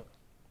 big dog.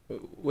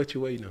 What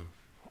you waiting on?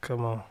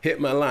 Come on.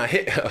 Hit my line.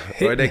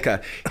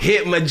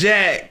 Hit my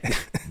jack.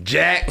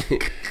 Jack.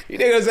 You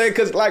know what I'm saying?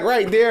 Because, like,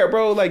 right there,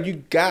 bro, like,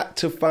 you got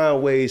to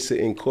find ways to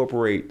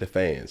incorporate the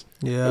fans.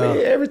 Yeah. I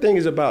mean, everything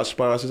is about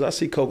sponsors. I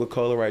see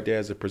Coca-Cola right there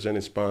as a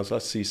presenting sponsor. I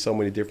see so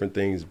many different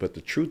things. But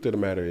the truth of the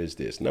matter is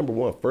this. Number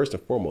one, first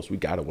and foremost, we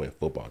got to win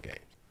football games.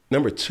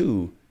 Number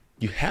two,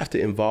 you have to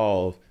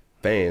involve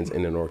fans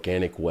in an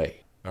organic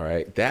way. All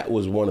right? That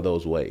was one of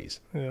those ways.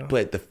 Yeah.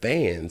 But the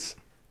fans,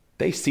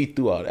 they see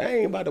through all that. I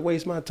ain't about to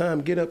waste my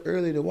time, get up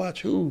early to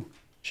watch who.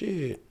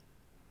 Shit.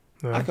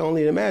 Yeah. I can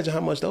only imagine how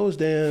much those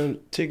damn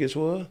tickets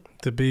were.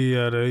 To be,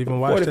 to even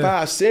watch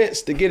 45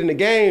 cents to get in the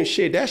game.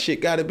 Shit, that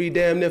shit got to be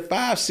damn near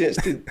 5 cents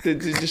to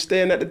just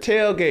stand at the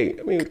tailgate.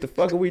 I mean, what the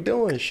fuck are we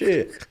doing?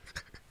 Shit.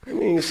 I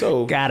mean,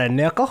 so. Got a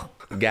nickel?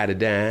 Got a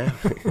dime.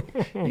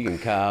 You can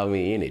call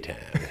me anytime.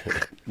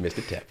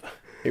 Mr. Tepper.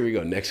 Here we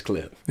go, next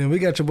clip. And we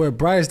got your boy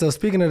Bryce, though.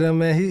 Speaking of them,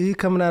 man, he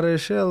coming out of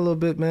his shell a little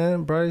bit,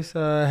 man. Bryce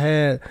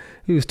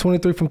he was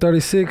 23 from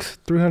 36,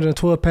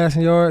 312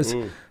 passing yards,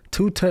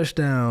 2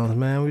 touchdowns,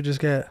 man. We just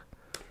got.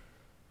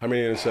 How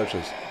many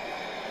interceptions?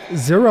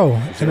 0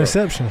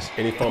 interceptions.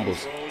 Any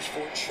fumbles?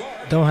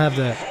 Don't have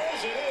that.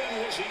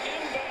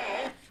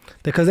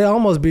 Because they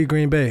almost beat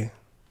Green Bay.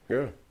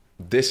 Yeah.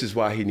 This is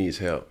why he needs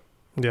help.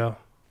 Yeah.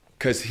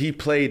 Because he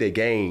played a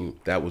game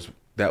that was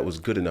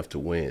good enough to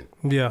win.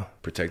 Yeah.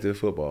 Protected the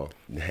football.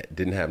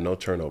 Didn't have no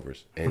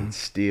turnovers. And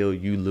still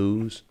you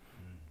lose.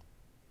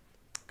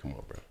 Come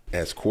on, bro.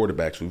 As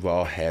quarterbacks, we've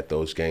all had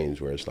those games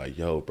where it's like,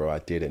 yo, bro, I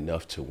did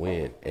enough to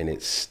win, and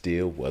it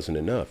still wasn't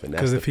enough. And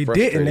because if he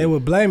didn't, they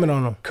would blame it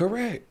on him.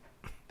 Correct.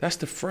 That's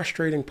the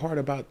frustrating part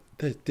about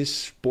this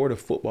sport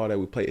of football that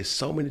we play. It's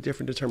so many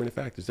different determining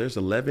factors. There's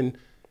 11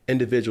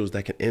 individuals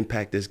that can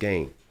impact this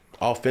game.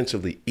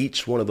 Offensively,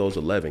 each one of those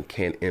 11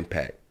 can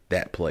impact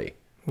that play.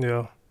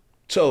 Yeah.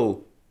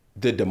 So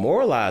the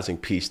demoralizing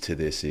piece to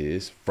this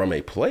is, from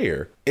a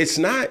player, it's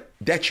not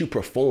that you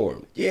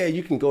performed. Yeah,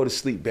 you can go to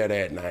sleep better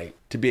at night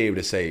to be able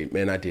to say,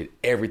 man, I did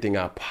everything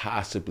I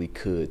possibly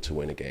could to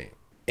win a game,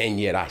 and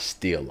yet I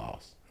still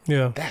lost.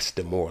 Yeah. That's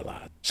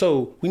demoralizing.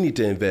 So we need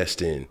to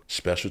invest in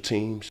special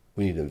teams.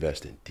 We need to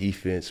invest in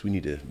defense. We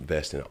need to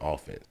invest in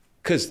offense.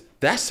 Because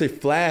that's a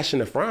flash in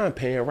the frying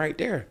pan right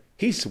there.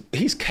 He's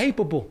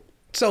capable.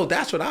 So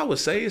that's what I would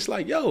say. It's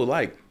like, yo,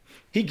 like,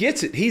 he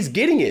gets it. He's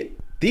getting it.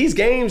 These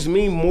games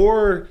mean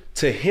more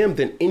to him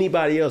than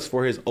anybody else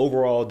for his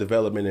overall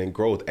development and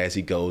growth as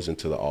he goes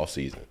into the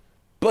offseason.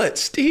 But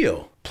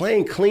still,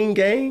 playing clean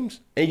games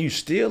and you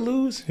still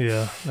lose?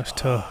 Yeah, that's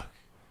tough.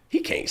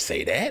 He can't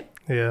say that.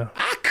 Yeah.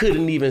 I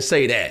couldn't even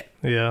say that.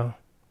 Yeah.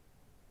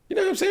 You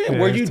know what I'm saying? Yeah,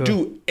 where you tough.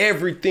 do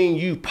everything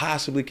you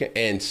possibly can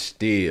and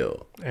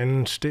still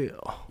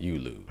you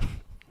lose.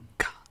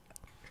 God.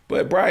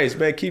 But Bryce,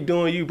 man, keep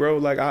doing you, bro.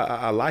 Like,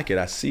 I like it.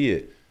 I see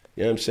it.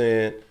 You know what I'm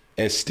saying?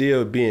 And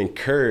still be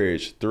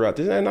encouraged throughout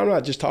this. And I'm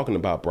not just talking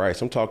about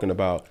Bryce. I'm talking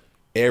about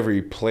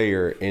every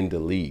player in the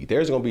league.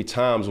 There's going to be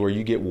times where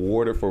you get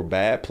rewarded for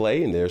bad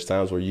play, and there's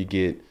times where you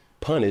get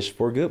punished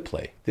for good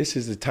play. This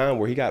is the time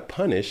where he got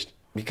punished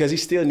because he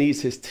still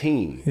needs his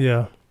team.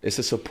 Yeah. It's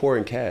a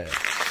supporting cast.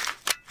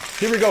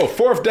 Here we go.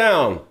 4th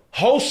down.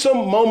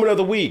 Wholesome moment of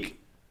the week.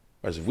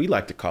 Or as we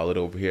like to call it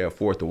over here at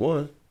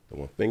 4th&1. The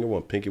one finger,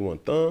 one pinky, one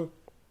thumb.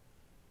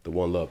 The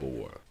One Love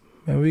Award.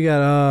 Man, we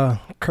got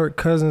Kirk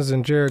Cousins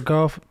and Jared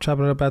Goff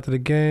chopping it up after the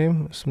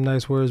game. Some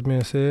nice words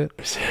being said.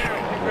 You're doing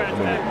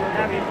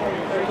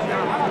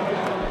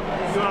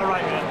all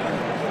right,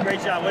 man. Great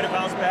job. Way to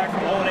bounce back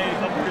from 0-8 a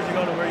couple years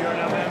ago to where you are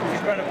now, man. It's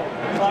incredible.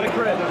 A lot of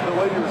credit. The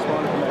way you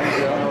responded to the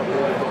I don't know if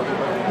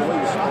the way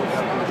you spoke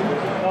out.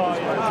 Oh,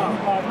 yeah.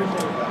 I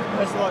appreciate it.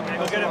 Best of luck, man.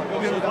 Go get him. Go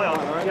get him the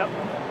playoffs. All right? Yep.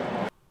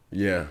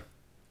 Yeah.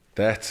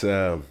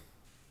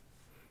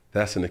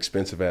 That's an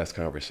expensive ass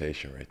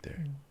conversation right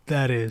there.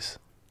 That is.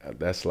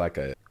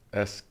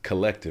 That's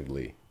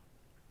collectively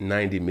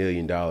 $90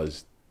 million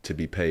to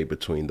be paid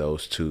between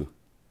those two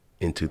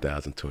in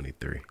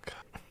 2023.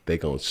 They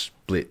gonna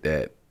split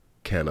that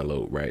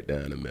cantaloupe right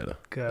down the middle.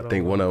 I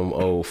think one of them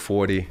owed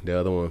 40, the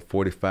other one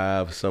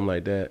 45 or something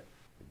like that.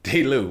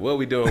 D-Lou, what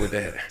we doing with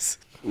that?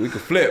 We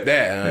could flip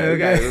that. Huh? We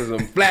got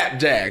some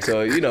flapjacks.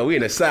 So, you know, we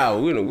in the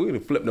South. We gonna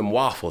flip them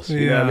waffles.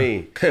 You know what I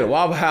mean?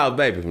 Waffle House,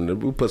 baby.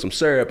 We put some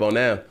syrup on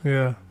them.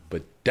 Yeah.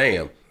 But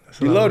damn.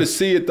 You love to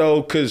see it,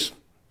 though, because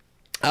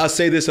I'll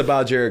say this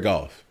about Jared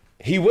Goff.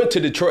 He went to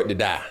Detroit to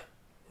die.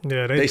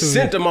 Yeah, they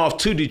sent him off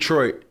to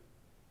Detroit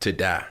to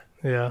die.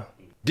 Yeah.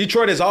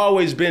 Detroit has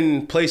always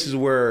been places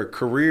where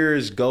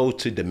careers go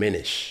to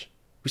diminish.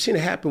 We've seen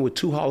it happen with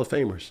 2 Hall of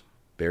Famers,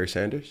 Barry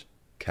Sanders,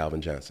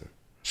 Calvin Johnson.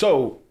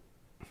 So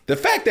the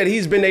fact that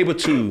he's been able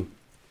to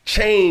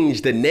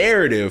change the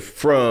narrative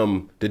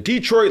from the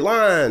Detroit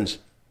Lions,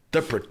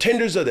 the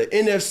pretenders of the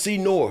NFC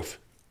North,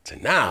 to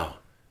now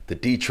the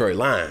Detroit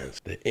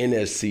Lions, the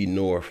NFC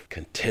North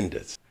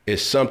contenders,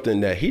 is something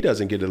that he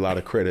doesn't get a lot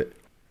of credit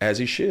as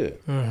he should.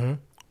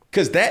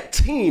 Because that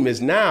team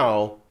is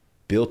now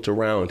built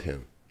around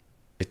him.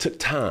 It took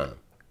time.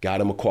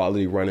 Got him a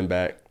quality running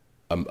back,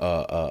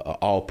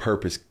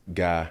 all-purpose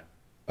guy,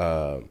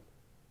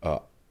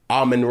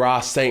 Amon-Ra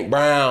St.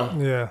 Brown.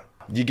 Yeah.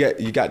 You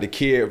got the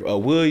kid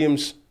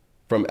Williams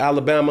from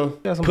Alabama.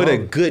 Put a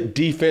good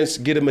defense,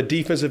 get him a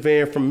defensive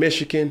end from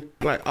Michigan.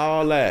 Like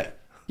all that.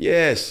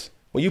 Yes.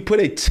 When you put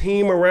a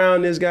team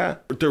around this guy,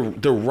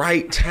 the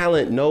right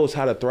talent knows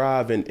how to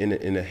thrive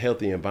in a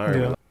healthy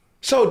environment. Yeah.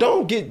 So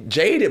don't get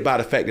jaded by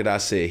the fact that I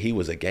said he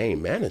was a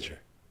game manager.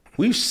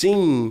 We've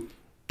seen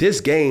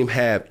this game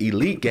have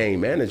elite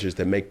game managers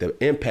that make the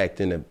impact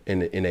in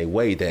a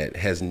way that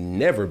has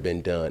never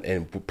been done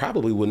and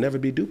probably will never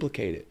be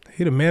duplicated.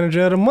 He the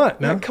manager of the month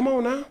now. Come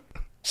on now.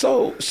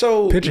 So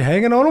picture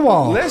hanging on the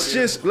wall. Let's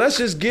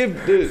just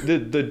give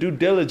the due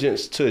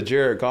diligence to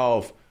Jared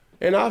Goff.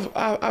 And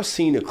I've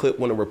seen a clip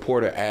when a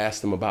reporter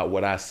asked him about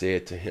what I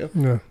said to him.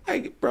 Yeah.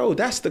 Like, bro,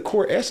 that's the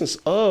core essence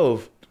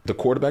of the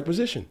quarterback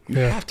position. You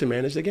have to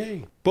manage the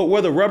game. But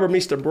where the rubber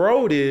meets the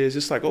road is,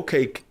 it's like,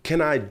 okay,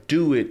 can I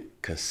do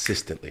it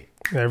consistently?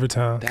 Every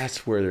time.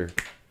 That's where,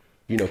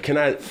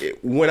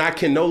 when I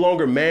can no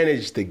longer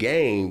manage the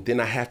game,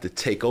 then I have to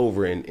take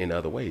over in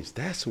other ways.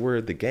 That's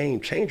where the game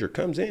changer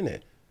comes in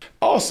at.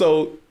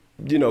 Also,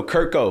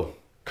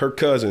 Kirk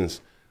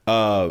Cousins.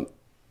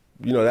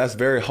 That's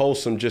very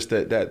wholesome. Just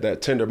that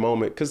tender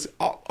moment, because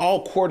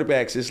all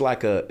quarterbacks is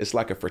like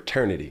a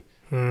fraternity.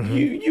 Mm-hmm.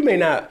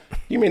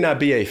 You may not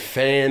be a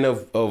fan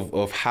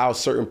of how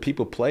certain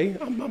people play.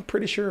 I'm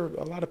pretty sure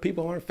a lot of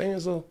people aren't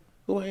fans of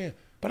who I am,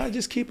 but I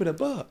just keep it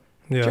above.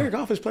 Yeah. Jared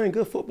Goff is playing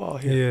good football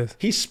here. Yes.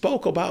 He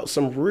spoke about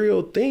some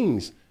real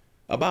things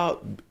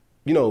about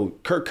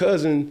Kirk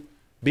Cousins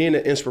being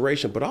an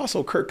inspiration, but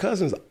also Kirk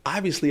Cousins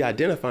obviously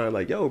identifying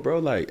like, yo, bro,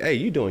 like, hey,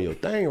 you doing your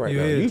thing right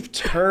now. You've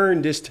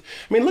turned this.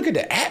 Look at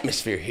the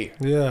atmosphere here.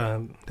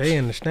 Yeah, they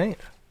understand.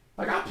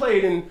 Like I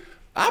played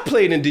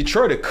in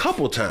Detroit a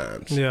couple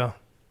times. Yeah.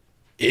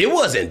 It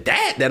wasn't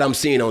that I'm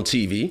seeing on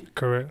TV.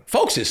 Correct.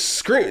 Folks is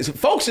screaming.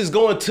 Folks is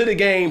going to the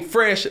game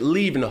fresh,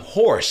 leaving a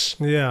horse.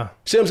 Yeah.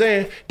 See what I'm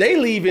saying? They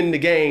leaving the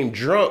game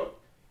drunk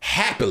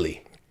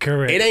happily.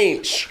 Correct. It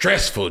ain't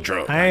stressful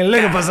drunk. I ain't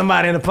looking for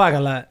somebody in the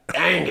parking lot.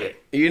 Dang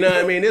it. You know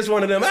what I mean? It's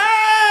one of them,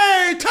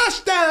 hey,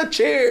 touchdown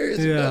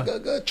cheers. Yeah.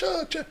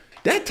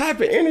 That type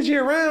of energy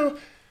around,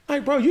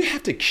 like, bro, you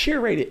have to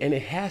curate it,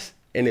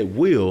 and it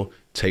will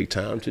take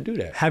time to do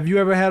that. Have you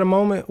ever had a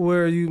moment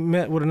where you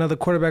met with another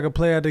quarterback or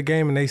player at the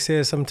game and they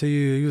said something to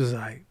you, you was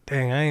like,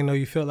 dang, I didn't know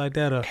you felt like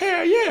that? Or...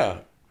 Hell yeah.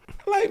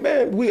 Like,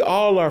 man, we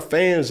all are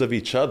fans of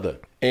each other.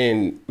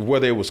 And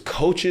whether it was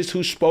coaches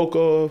who spoke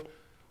of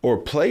or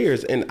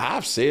players, and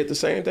I've said the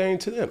same thing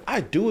to them.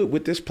 I do it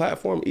with this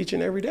platform each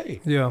and every day.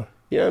 Yeah.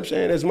 You know what I'm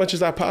saying? As much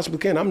as I possibly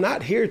can. I'm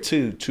not here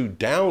to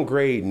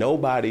downgrade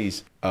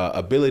nobody's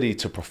ability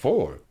to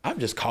perform. I'm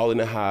just calling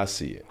it how I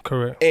see it.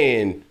 Correct.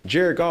 And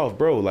Jared Goff,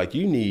 bro, like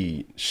you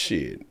need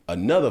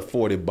another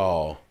 40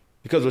 ball.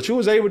 Because what you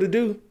was able to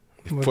do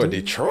for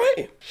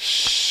Detroit,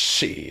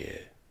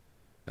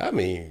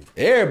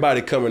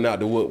 everybody coming out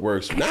the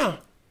woodworks now.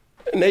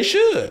 And they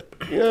should.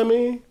 You know what I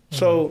mean? Mm-hmm.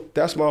 So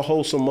that's my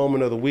wholesome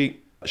moment of the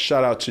week.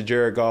 Shout out to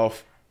Jared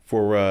Goff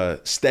for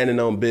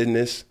standing on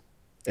business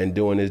and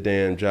doing his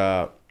damn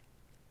job.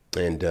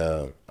 And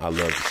I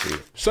love to see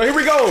it. So here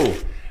we go.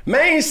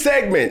 Main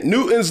segment,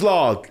 Newton's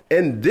Law.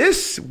 And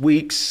this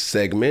week's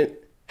segment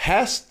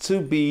has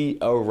to be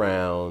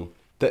around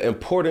the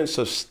importance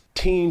of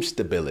team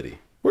stability.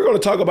 We're going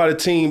to talk about a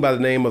team by the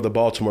name of the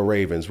Baltimore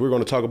Ravens. We're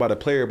going to talk about a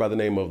player by the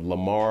name of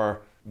Lamar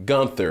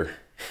Jackson.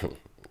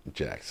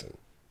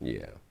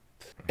 Yeah.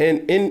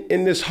 And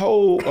in this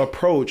whole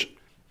approach,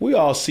 we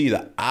all see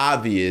the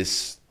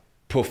obvious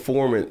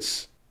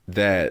performance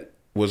that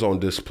was on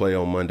display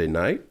on Monday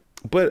night.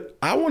 But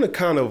I want to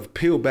kind of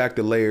peel back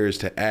the layers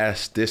to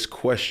ask this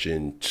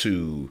question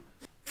to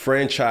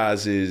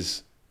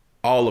franchises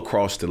all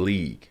across the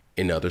league,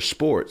 in other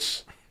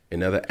sports,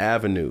 in other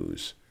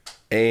avenues.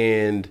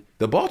 And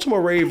the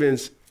Baltimore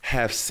Ravens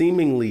have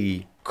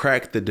seemingly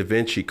cracked the Da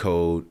Vinci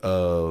Code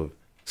of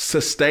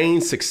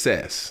sustained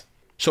success.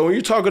 So when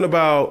you're talking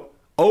about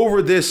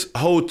over this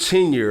whole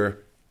tenure,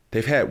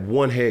 they've had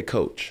one head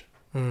coach,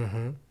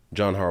 John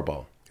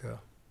Harbaugh. Yeah.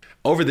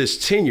 Over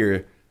this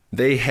tenure,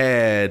 they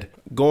had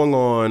going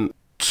on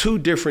 2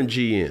 different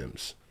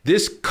GMs.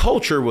 This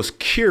culture was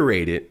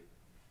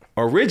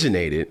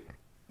originated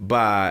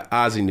by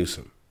Ozzie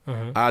Newsome.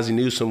 Ozzie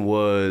Newsome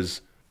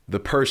was the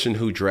person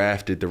who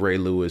drafted the Ray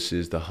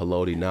Lewises, the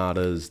Haloti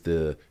Ngata's,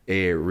 the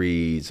Ed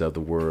Reeds of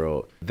the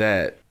world,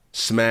 that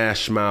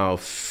smash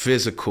mouth,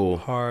 physical,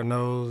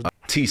 hard-nosed,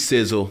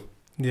 T-Sizzle.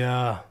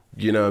 Yeah.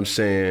 You know what I'm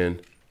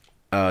saying?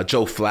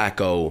 Joe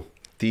Flacco,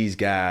 these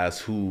guys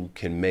who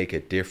can make a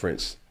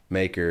difference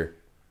maker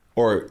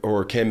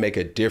or can make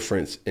a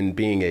difference in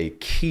being a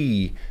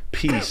key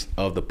piece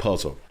of the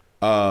puzzle.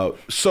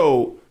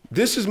 So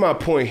this is my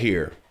point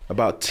here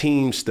about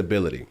team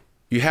stability.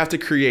 You have to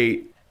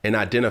create and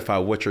identify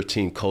what your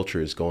team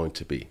culture is going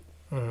to be.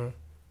 All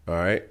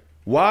right?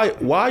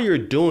 While you're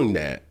doing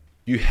that,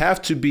 you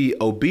have to be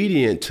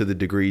obedient to the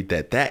degree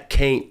that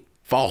can't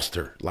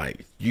foster.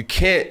 Like, you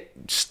can't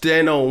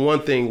stand on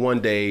one thing one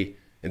day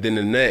and then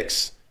the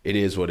next, it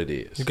is what it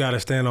is. You got to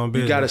stand on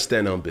business. You got to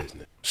stand on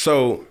business.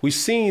 So we've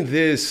seen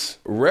this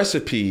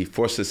recipe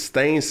for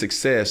sustained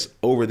success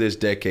over this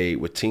decade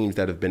with teams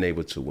that have been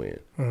able to win.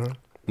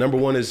 Number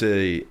one is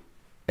a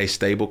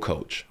stable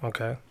coach.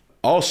 Okay.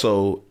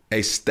 Also,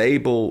 a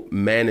stable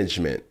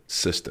management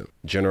system,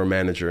 general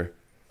manager,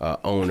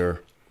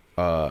 owner,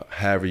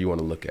 however you want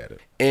to look at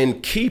it.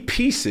 And key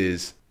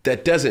pieces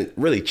that doesn't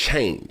really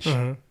change.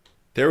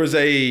 There was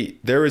a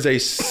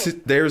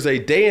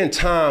day and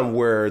time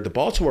where the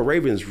Baltimore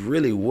Ravens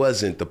really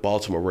wasn't the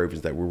Baltimore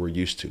Ravens that we were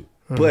used to.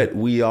 But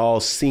we all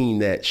seen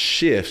that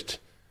shift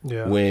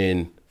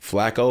when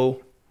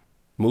Flacco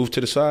moved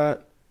to the side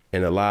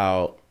and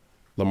allowed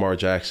Lamar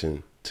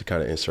Jackson to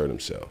kind of insert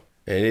himself.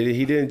 And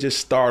he didn't just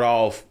start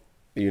off,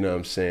 you know what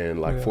I'm saying,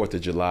 like 4th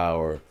of July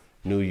or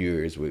New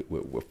Year's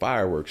with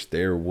fireworks.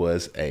 There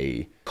was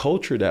a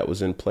culture that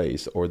was in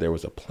place, or there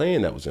was a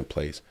plan that was in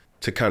place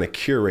to kind of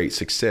curate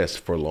success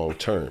for long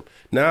term.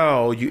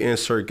 Now you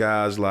insert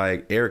guys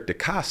like Eric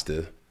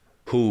DeCosta,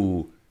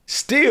 who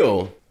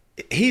still,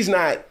 he's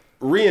not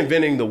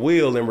reinventing the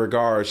wheel in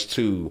regards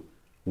to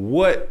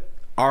what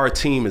our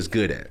team is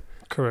good at.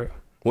 Correct.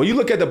 When you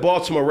look at the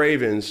Baltimore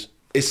Ravens,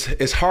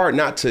 it's hard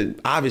not to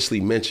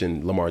obviously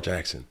mention Lamar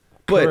Jackson.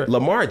 But Correct.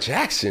 Lamar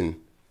Jackson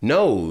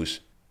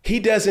knows he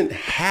doesn't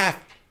have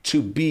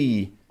to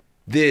be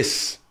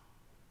this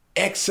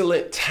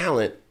excellent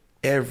talent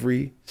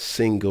every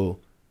single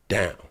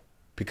down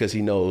because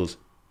he knows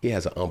he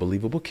has an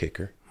unbelievable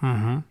kicker.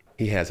 Mm-hmm.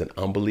 He has an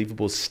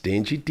unbelievable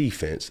stingy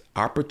defense,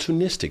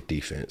 opportunistic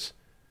defense.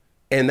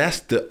 And that's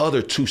the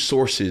other two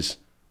sources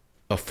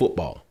of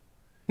football.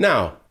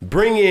 Now,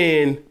 bring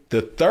in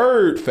the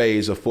third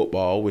phase of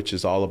football, which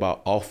is all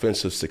about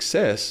offensive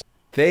success.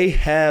 They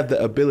have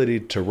the ability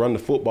to run the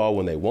football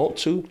when they want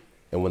to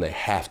and when they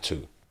have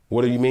to.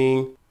 What do you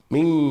mean?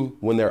 Mean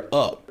when they're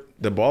up.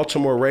 The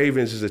Baltimore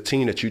Ravens is a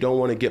team that you don't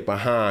want to get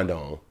behind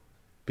on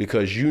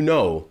because you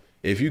know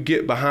if you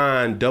get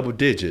behind double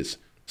digits,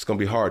 it's going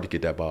to be hard to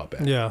get that ball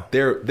back. Yeah.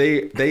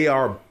 They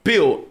are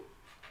built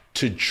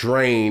to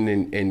drain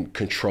and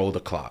control the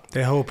clock.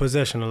 They hold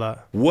possession a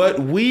lot. What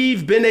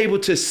we've been able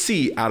to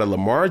see out of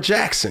Lamar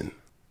Jackson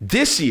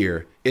this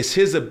year is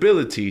his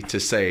ability to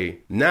say,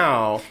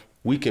 now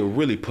we can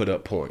really put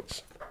up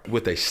points.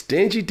 With a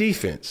stingy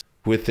defense,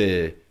 with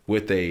a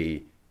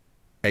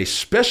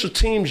special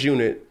teams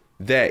unit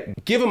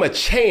that give him a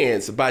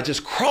chance by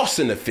just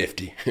crossing the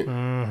 50.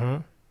 Mm-hmm.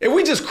 If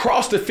we just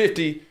cross the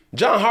 50,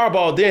 John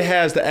Harbaugh then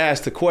has to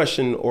ask the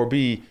question or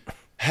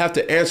have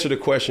to answer the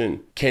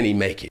question, can he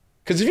make it?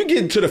 Because if you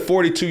get to the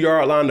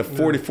 42-yard line, the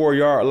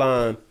 44-yard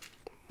line,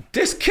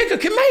 this kicker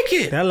can make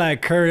it. That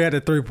like Curry at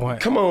the 3-point.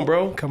 Come on,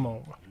 bro. Come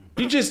on.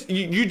 You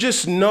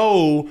just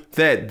know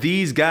that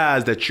these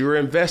guys that you're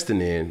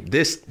investing in,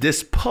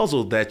 this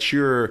puzzle that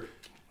you're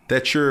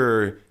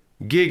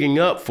gigging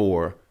up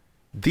for,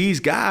 these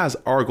guys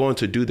are going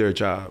to do their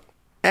job.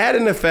 Add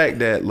in the fact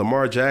that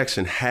Lamar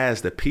Jackson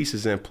has the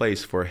pieces in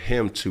place for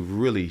him to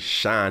really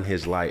shine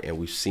his light, and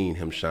we've seen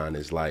him shine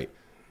his light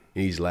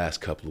in these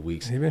last couple of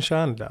weeks. He's been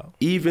shining out.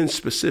 Even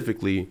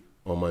specifically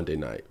on Monday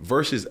night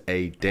versus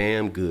a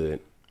damn good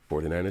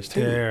 49ers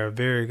team. They're a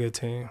very good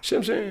team. See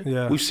what I'm saying?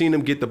 Yeah. We've seen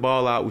him get the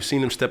ball out. We've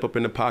seen him step up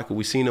in the pocket.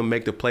 We've seen him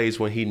make the plays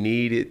when he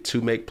needed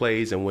to make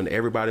plays. And when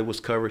everybody was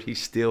covered, he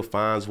still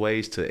finds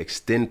ways to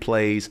extend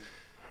plays,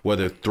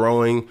 whether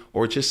throwing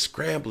or just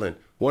scrambling.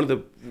 One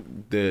of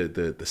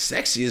the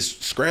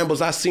sexiest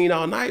scrambles I've seen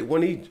all night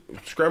when he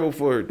scrambled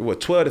for,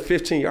 12 to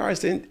 15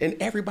 yards, and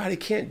everybody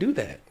can't do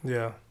that.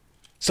 Yeah.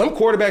 Some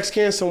quarterbacks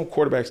can, some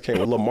quarterbacks can't.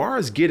 Well, Lamar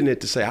is getting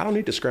it to say, I don't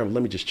need to scramble.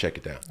 Let me just check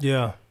it down.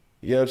 Yeah.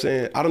 You know what I'm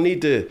saying? I don't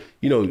need to,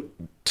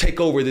 take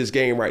over this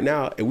game right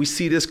now. And we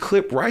see this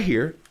clip right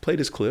here. Play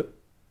this clip.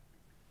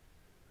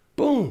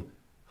 Boom.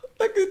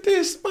 Look at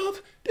this,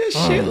 this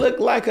shit look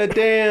like a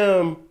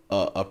damn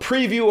a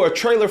preview or a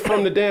trailer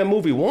from the damn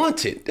movie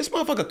Wanted. This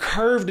motherfucker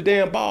curved the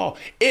damn ball.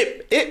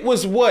 It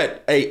was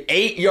what, a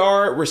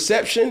 8-yard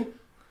reception?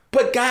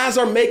 But guys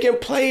are making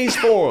plays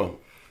for him.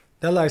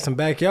 That's like some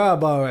backyard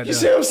ball right there. You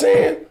see what I'm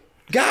saying?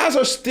 Guys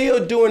are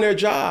still doing their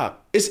job.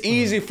 It's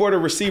easy for the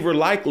receiver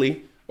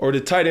likely or the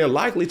tight end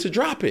likely to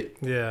drop it.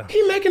 Yeah.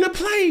 He making a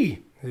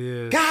play.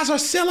 Yeah. Guys are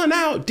selling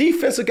out.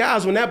 Defensive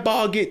guys, when that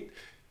ball get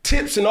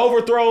tips and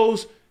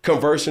overthrows,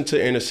 converts into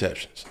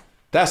interceptions.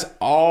 That's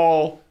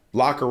all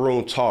locker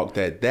room talk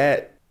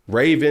that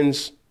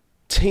Ravens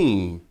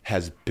team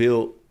has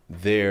built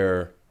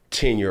their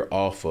tenure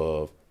off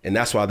of, and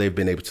that's why they've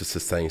been able to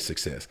sustain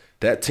success.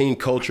 That team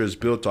culture is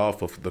built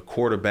off of the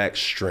quarterback's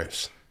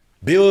strengths.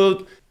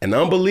 Build an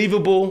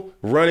unbelievable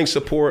running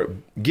support.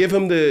 Give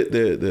him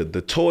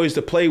the toys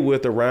to play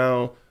with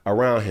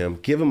around him.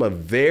 Give him a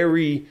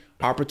very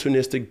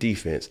opportunistic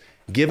defense.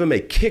 Give him a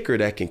kicker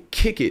that can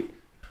kick it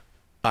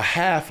a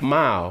half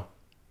mile.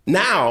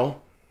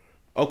 Now,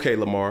 okay,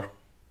 Lamar,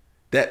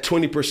 that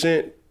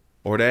 20%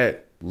 or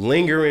that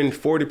lingering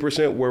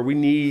 40% where we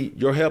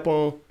need your help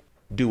on,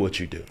 do what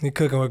you do. You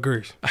cooking with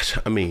grease.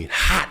 I mean,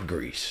 hot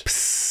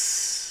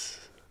grease.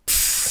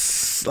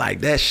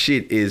 Like that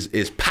shit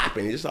is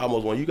popping. It's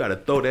almost when you got to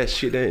throw that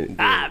shit in.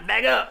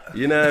 Back up.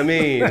 You know what I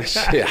mean? That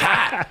shit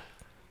hot.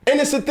 And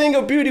it's a thing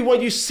of beauty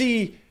when you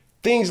see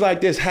things like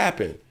this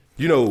happen.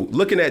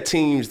 Looking at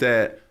teams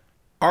that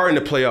are in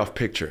the playoff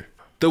picture.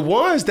 The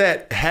ones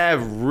that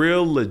have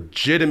real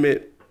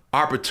legitimate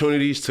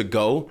opportunities to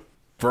go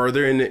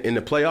further in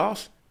the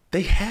playoffs,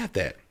 they have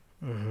that.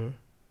 Mm-hmm.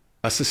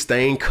 A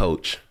sustained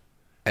coach,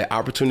 an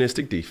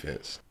opportunistic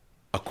defense,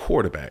 a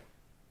quarterback,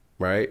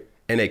 right?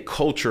 And a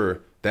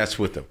culture that's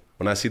with them.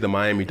 When I see the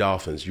Miami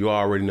Dolphins, you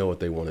already know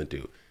what they want to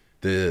do.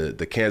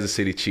 The Kansas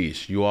City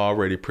Chiefs, you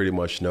already pretty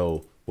much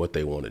know what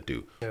they want to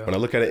do. Yeah. When I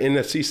look at the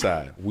NFC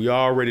side, we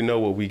already know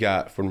what we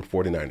got from the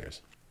 49ers,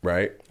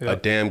 right? Yeah. A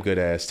damn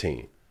good-ass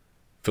team.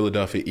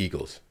 Philadelphia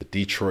Eagles, the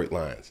Detroit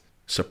Lions.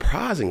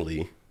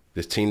 Surprisingly,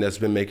 this team that's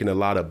been making a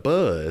lot of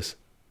buzz,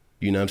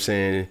 you know what I'm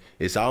saying?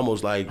 It's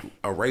almost like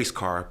a race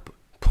car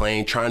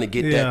trying to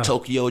get that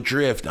Tokyo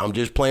drift. I'm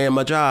just playing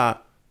my job.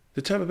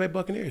 The Tampa Bay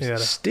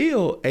Buccaneers,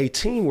 still a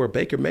team where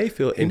Baker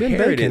Mayfield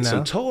inherited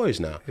some toys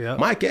now. Yep.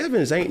 Mike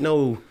Evans ain't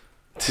no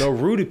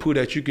Rudy Poo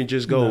that you can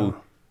just go,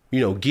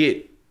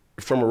 get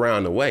from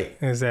around the way.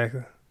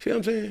 Exactly. Feel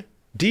what I'm saying?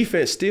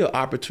 Defense still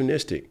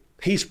opportunistic.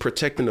 He's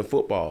protecting the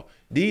football.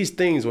 These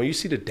things, when you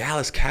see the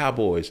Dallas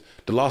Cowboys,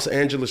 the Los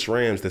Angeles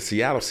Rams, the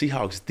Seattle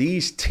Seahawks,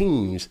 these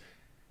teams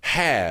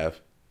have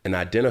an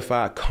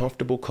identified,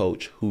 comfortable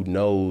coach who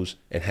knows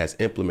and has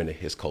implemented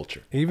his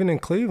culture. Even in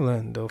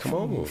Cleveland, though. Come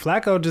on.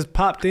 Flacco just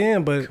popped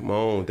in, but come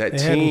on, that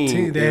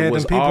team it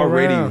was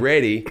already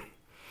ready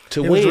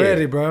to win. It was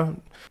ready, bro.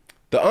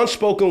 The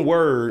unspoken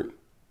word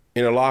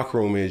in the locker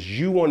room is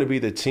you want to be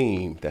the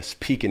team that's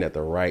peaking at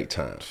the right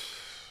time.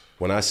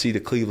 When I see the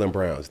Cleveland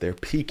Browns, they're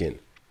peaking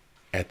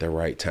at the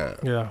right time.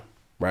 Yeah.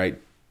 Right?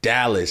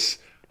 Dallas,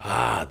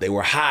 they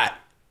were hot.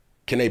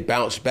 Can they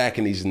bounce back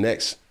in these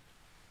next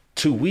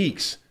 2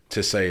 weeks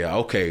to say,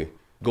 okay,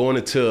 going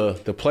into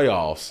the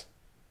playoffs,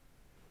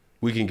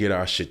 we can get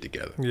our shit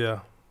together? Yeah.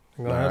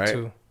 You're gonna have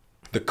to.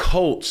 The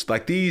Colts,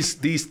 like these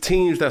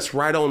teams that's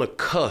right on the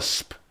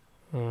cusp.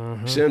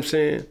 Mm-hmm. See what I'm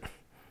saying?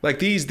 Like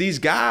these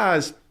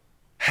guys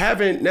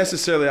haven't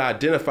necessarily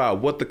identified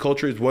what the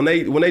culture is. When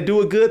they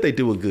do it good, they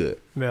do it good.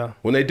 Yeah.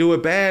 When they do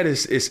it bad,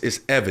 it's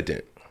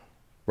evident,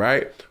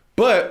 right?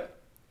 But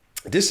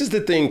this is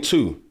the thing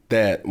too,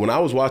 that when I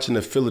was watching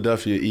the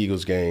Philadelphia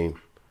Eagles game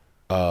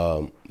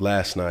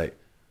last night,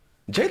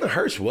 Jalen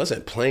Hurts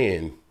wasn't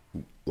playing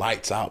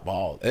lights out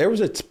ball. There was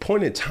a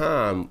point in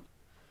time,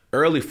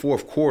 early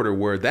fourth quarter,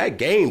 where that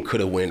game could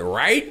have went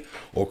right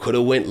or could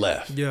have went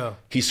left. Yeah.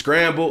 He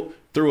scrambled,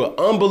 threw an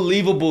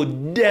unbelievable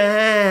dime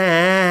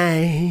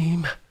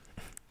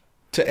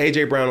to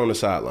A.J. Brown on the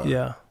sideline.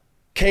 Yeah.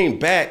 Came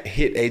back,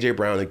 hit A.J.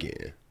 Brown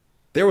again.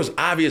 There was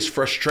obvious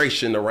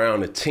frustration around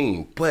the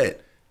team,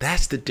 but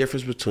that's the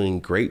difference between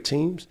great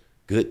teams,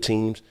 good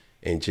teams,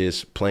 and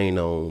just plain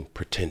on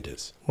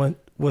pretenders. Well,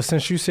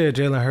 since you said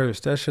Jalen Hurts,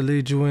 that should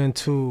lead you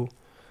into,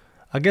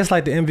 I guess,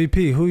 like the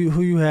MVP. Who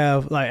you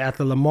have, like,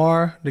 after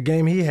Lamar, the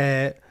game he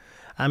had,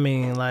 I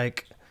mean,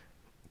 like,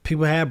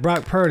 people had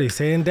Brock Purdy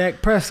saying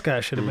Dak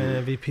Prescott should have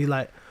been MVP.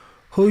 Like,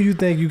 who you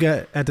think you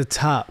got at the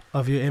top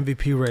of your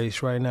MVP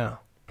race right now?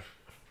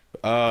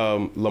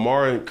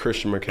 Lamar and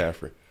Christian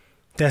McCaffrey.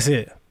 That's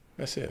it.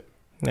 That's it.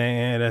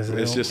 Man, that's it.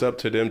 It's just up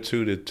to them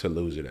two to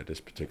lose it at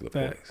this particular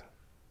point. Facts.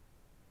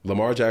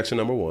 Lamar Jackson,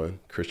 number 1.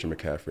 Christian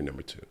McCaffrey,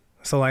 number 2.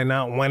 So, like,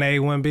 not 1A,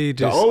 1B,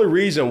 just... The only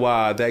reason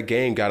why that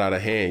game got out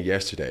of hand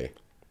yesterday,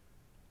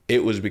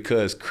 it was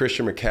because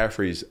Christian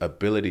McCaffrey's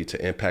ability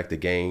to impact the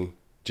game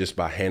just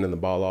by handing the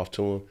ball off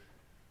to him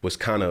was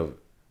kind of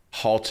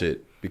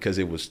halted because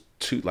it was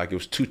two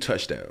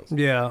touchdowns.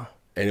 Yeah.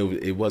 And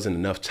it wasn't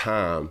enough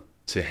time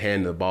to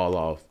hand the ball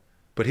off.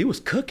 But he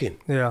was cooking.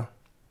 Yeah.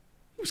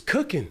 He was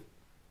cooking.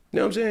 You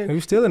know what I'm saying? He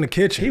was still in the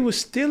kitchen. He was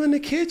still in the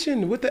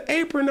kitchen with the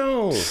apron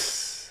on.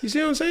 You see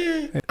what I'm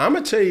saying? I'm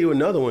going to tell you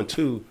another one,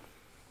 too.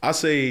 I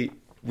say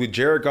with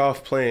Jared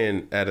Goff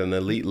playing at an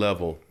elite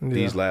level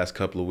these last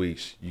couple of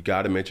weeks, you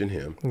got to mention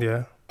him.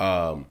 Yeah.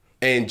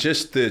 And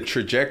just the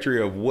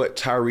trajectory of what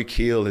Tyreek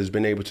Hill has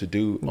been able to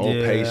do on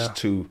pace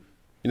to,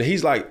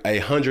 he's like a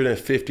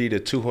 150 to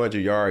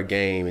 200-yard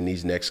game in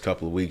these next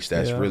couple of weeks.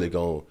 That's really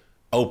going to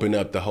open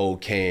up the whole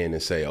can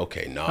and say,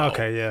 okay, no.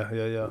 Okay,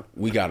 yeah.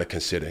 We got to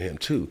consider him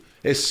too.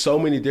 It's so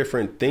many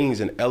different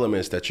things and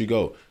elements that you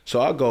go.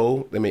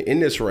 So in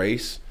this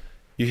race,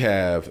 you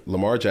have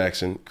Lamar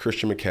Jackson,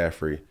 Christian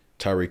McCaffrey,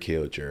 Tyreek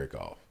Hill, Jared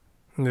Goff.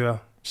 Yeah.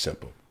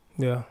 Simple.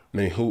 Yeah. I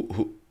mean,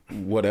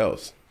 what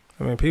else?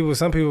 I mean,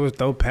 some people would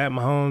throw Pat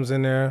Mahomes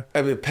in there.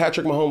 I mean,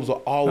 Patrick Mahomes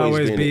will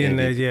always be in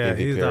there. Yeah,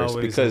 he's always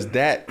because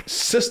that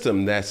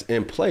system that's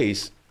in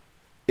place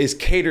is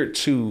catered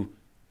to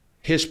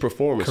his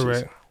performances.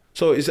 Correct.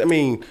 So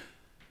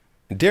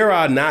dare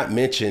I not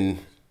mention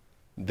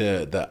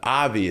the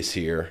obvious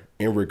here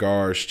in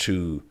regards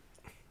to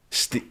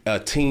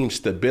team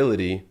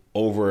stability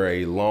over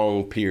a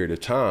long period of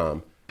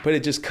time, but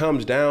it just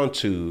comes down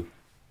to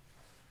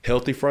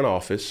healthy front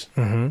office.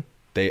 Mm-hmm.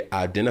 They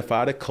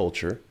identified a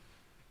culture.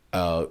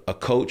 A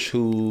coach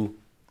who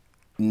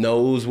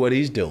knows what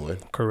he's doing.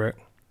 Correct.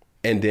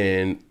 And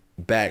then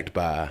backed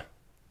by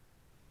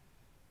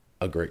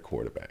a great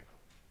quarterback.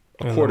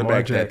 A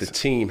quarterback that the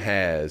team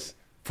has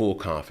full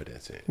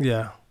confidence in.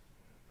 Yeah.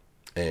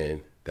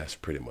 And that's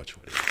pretty much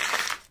what it is.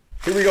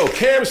 Here we go.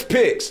 Cam's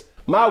picks.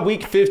 My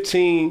week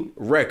 15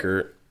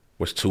 record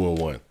was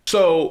 2-1.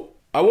 So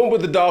I went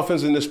with the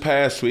Dolphins in this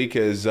past week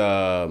as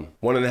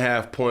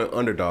 1.5 point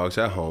underdogs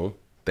at home.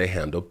 They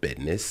handle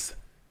business.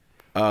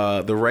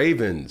 The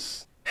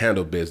Ravens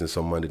handled business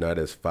on Monday night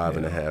as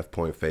 5.5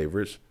 point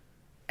favorites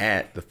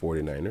at the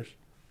 49ers.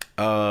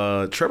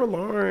 Trevor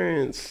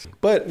Lawrence.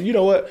 But you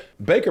know what?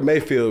 Baker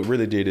Mayfield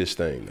really did his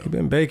thing, though. He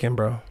been baking,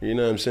 bro. You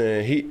know what I'm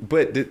saying?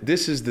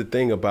 This is the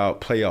thing about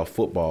playoff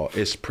football.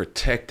 It's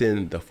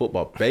protecting the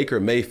football. Baker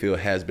Mayfield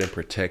has been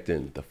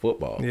protecting the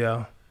football.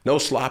 Yeah. No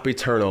sloppy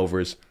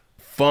turnovers,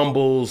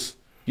 fumbles,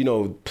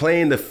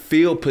 playing the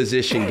field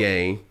position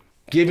game.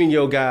 Giving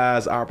your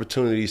guys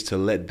opportunities to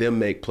let them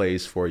make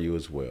plays for you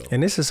as well.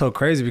 And this is so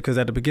crazy because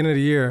at the beginning of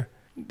the year,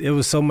 it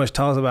was so much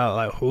talk about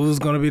like who's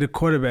going to be the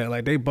quarterback.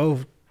 Like they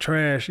both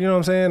trash, you know what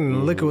I'm saying?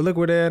 And look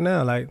where they're at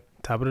now, like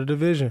top of the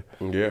division.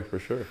 Yeah, for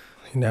sure.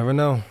 You never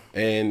know.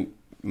 And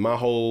my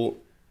whole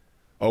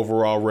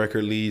overall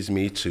record leads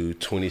me to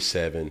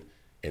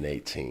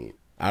 27-18.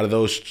 Out of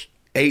those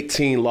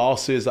 18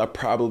 losses, I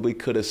probably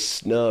could have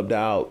snubbed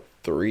out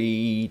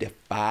 3 to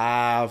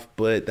 5,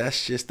 but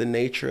that's just the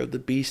nature of the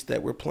beast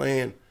that we're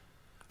playing.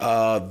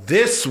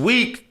 This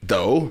week,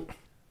 though,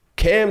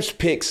 Cam's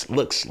picks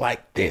looks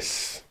like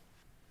this.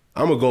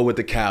 I'm gonna go with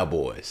the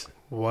Cowboys.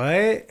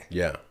 What?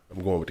 Yeah,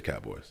 I'm going with the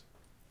Cowboys.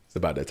 It's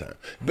about that time.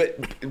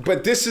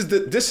 But this is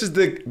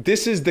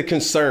the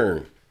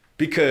concern,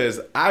 because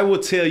I will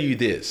tell you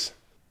this.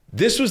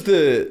 This was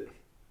the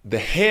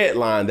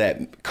headline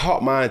that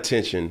caught my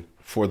attention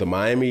for the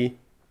Miami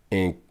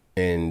and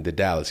the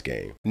Dallas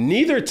game.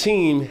 Neither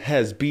team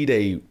has beat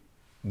a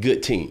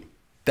good team.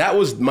 That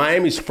was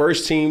Miami's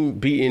first team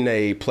beating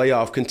a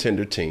playoff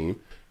contender team,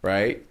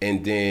 right?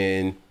 And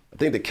then I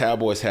think the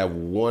Cowboys have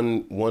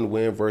one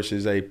win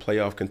versus a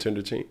playoff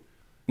contender team.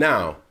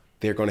 Now,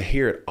 they're going to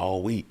hear it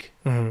all week.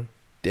 Mm-hmm.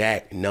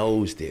 Dak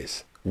knows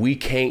this. We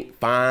can't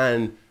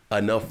find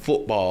enough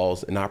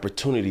footballs and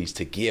opportunities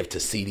to give to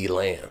CeeDee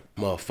Lamb.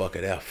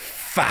 Motherfucker, they're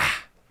fire.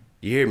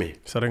 You hear me?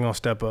 So they're going to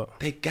step up.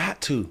 They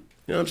got to. You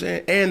know what I'm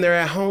saying? And they're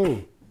at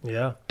home.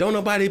 Yeah. Don't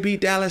nobody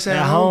beat Dallas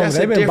at home.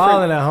 They've been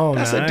balling at home.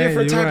 That's a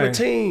different type of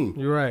team.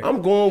 You're right.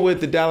 I'm going with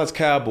the Dallas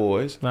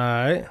Cowboys. All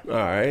right. All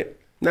right.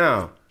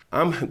 Now,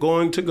 I'm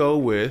going to go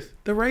with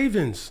the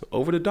Ravens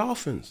over the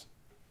Dolphins.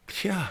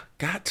 Yeah,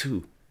 got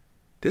to.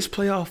 This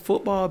playoff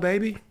football,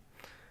 baby.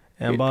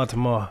 And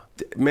Baltimore.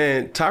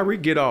 Man,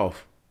 Tyreek get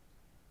off.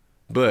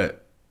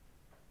 But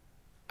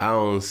I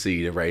don't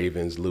see the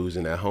Ravens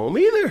losing at home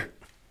either.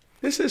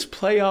 This is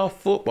playoff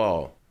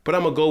football. But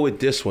I'm going to go with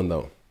this one,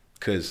 though,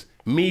 because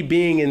me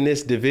being in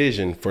this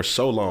division for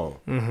so long,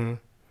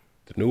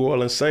 the New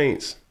Orleans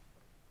Saints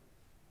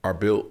are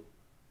built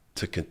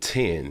to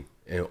contend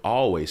and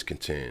always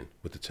contend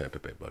with the Tampa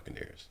Bay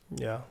Buccaneers.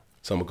 Yeah.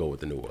 So I'm going to go with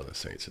the New Orleans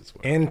Saints as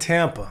well. In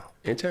Tampa.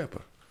 In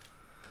Tampa,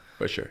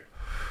 for sure.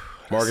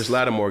 Marcus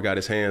Lattimore got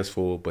his hands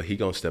full, but he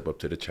going to step up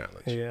to the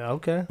challenge. Yeah,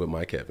 okay. With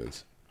Mike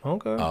Evans.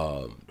 Okay.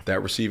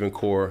 That receiving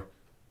core,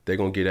 they're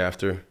going to get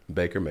after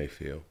Baker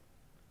Mayfield.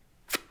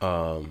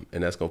 And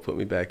that's going to put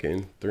me back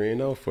in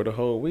 3-0 for the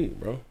whole week,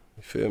 bro.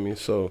 You feel me?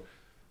 So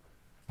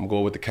I'm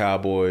going with the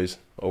Cowboys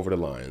over the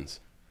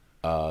Lions,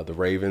 the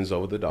Ravens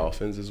over the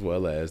Dolphins, as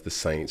well as the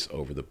Saints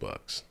over the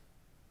Bucks.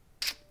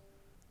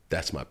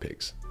 That's my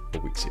picks for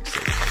week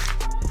 16.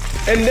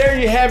 And there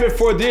you have it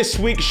for this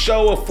week's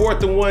show of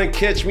 4th and 1.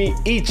 Catch me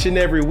each and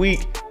every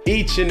week,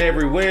 each and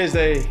every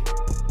Wednesday.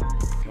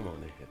 Come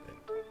on, they hit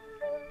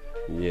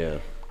that. Yeah.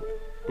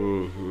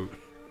 Mm-hmm.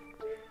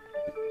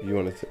 You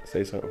want to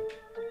say something?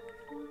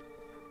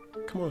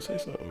 Come on, say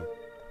something.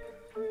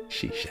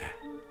 She shy.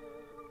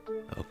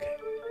 Okay,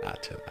 I'll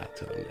tell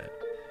him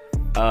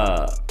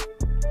that.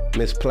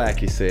 Miss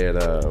Plackey said,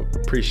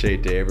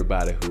 appreciate to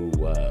everybody who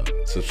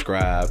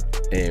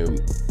subscribed,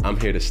 and I'm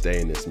here to stay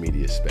in this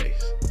media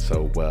space.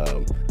 So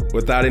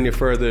without any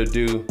further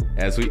ado,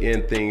 as we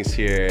end things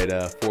here at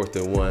 4th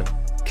and 1,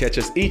 catch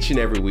us each and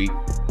every week,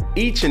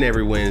 each and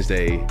every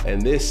Wednesday,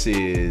 and this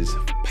is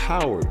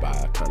powered by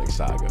Iconic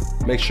Saga.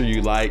 Make sure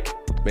you like,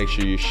 make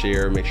sure you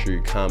share, make sure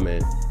you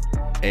comment,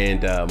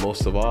 and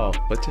most of all,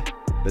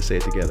 let's say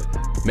it together.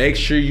 Make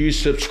sure you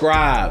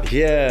subscribe.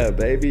 Yeah,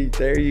 baby,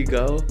 there you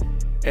go.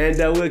 And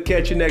we'll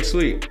catch you next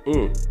week.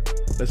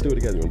 Let's do it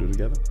together. You want to do it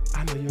together?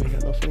 I know you ain't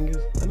got no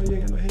fingers. I know you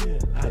ain't got no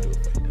hand. I'll do it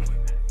for you. Don't worry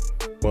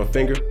about it. One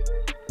finger,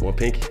 one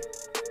pinky,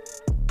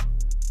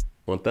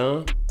 one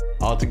thumb,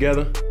 all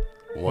together.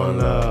 One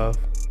love.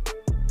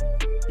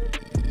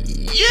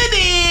 You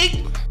dig?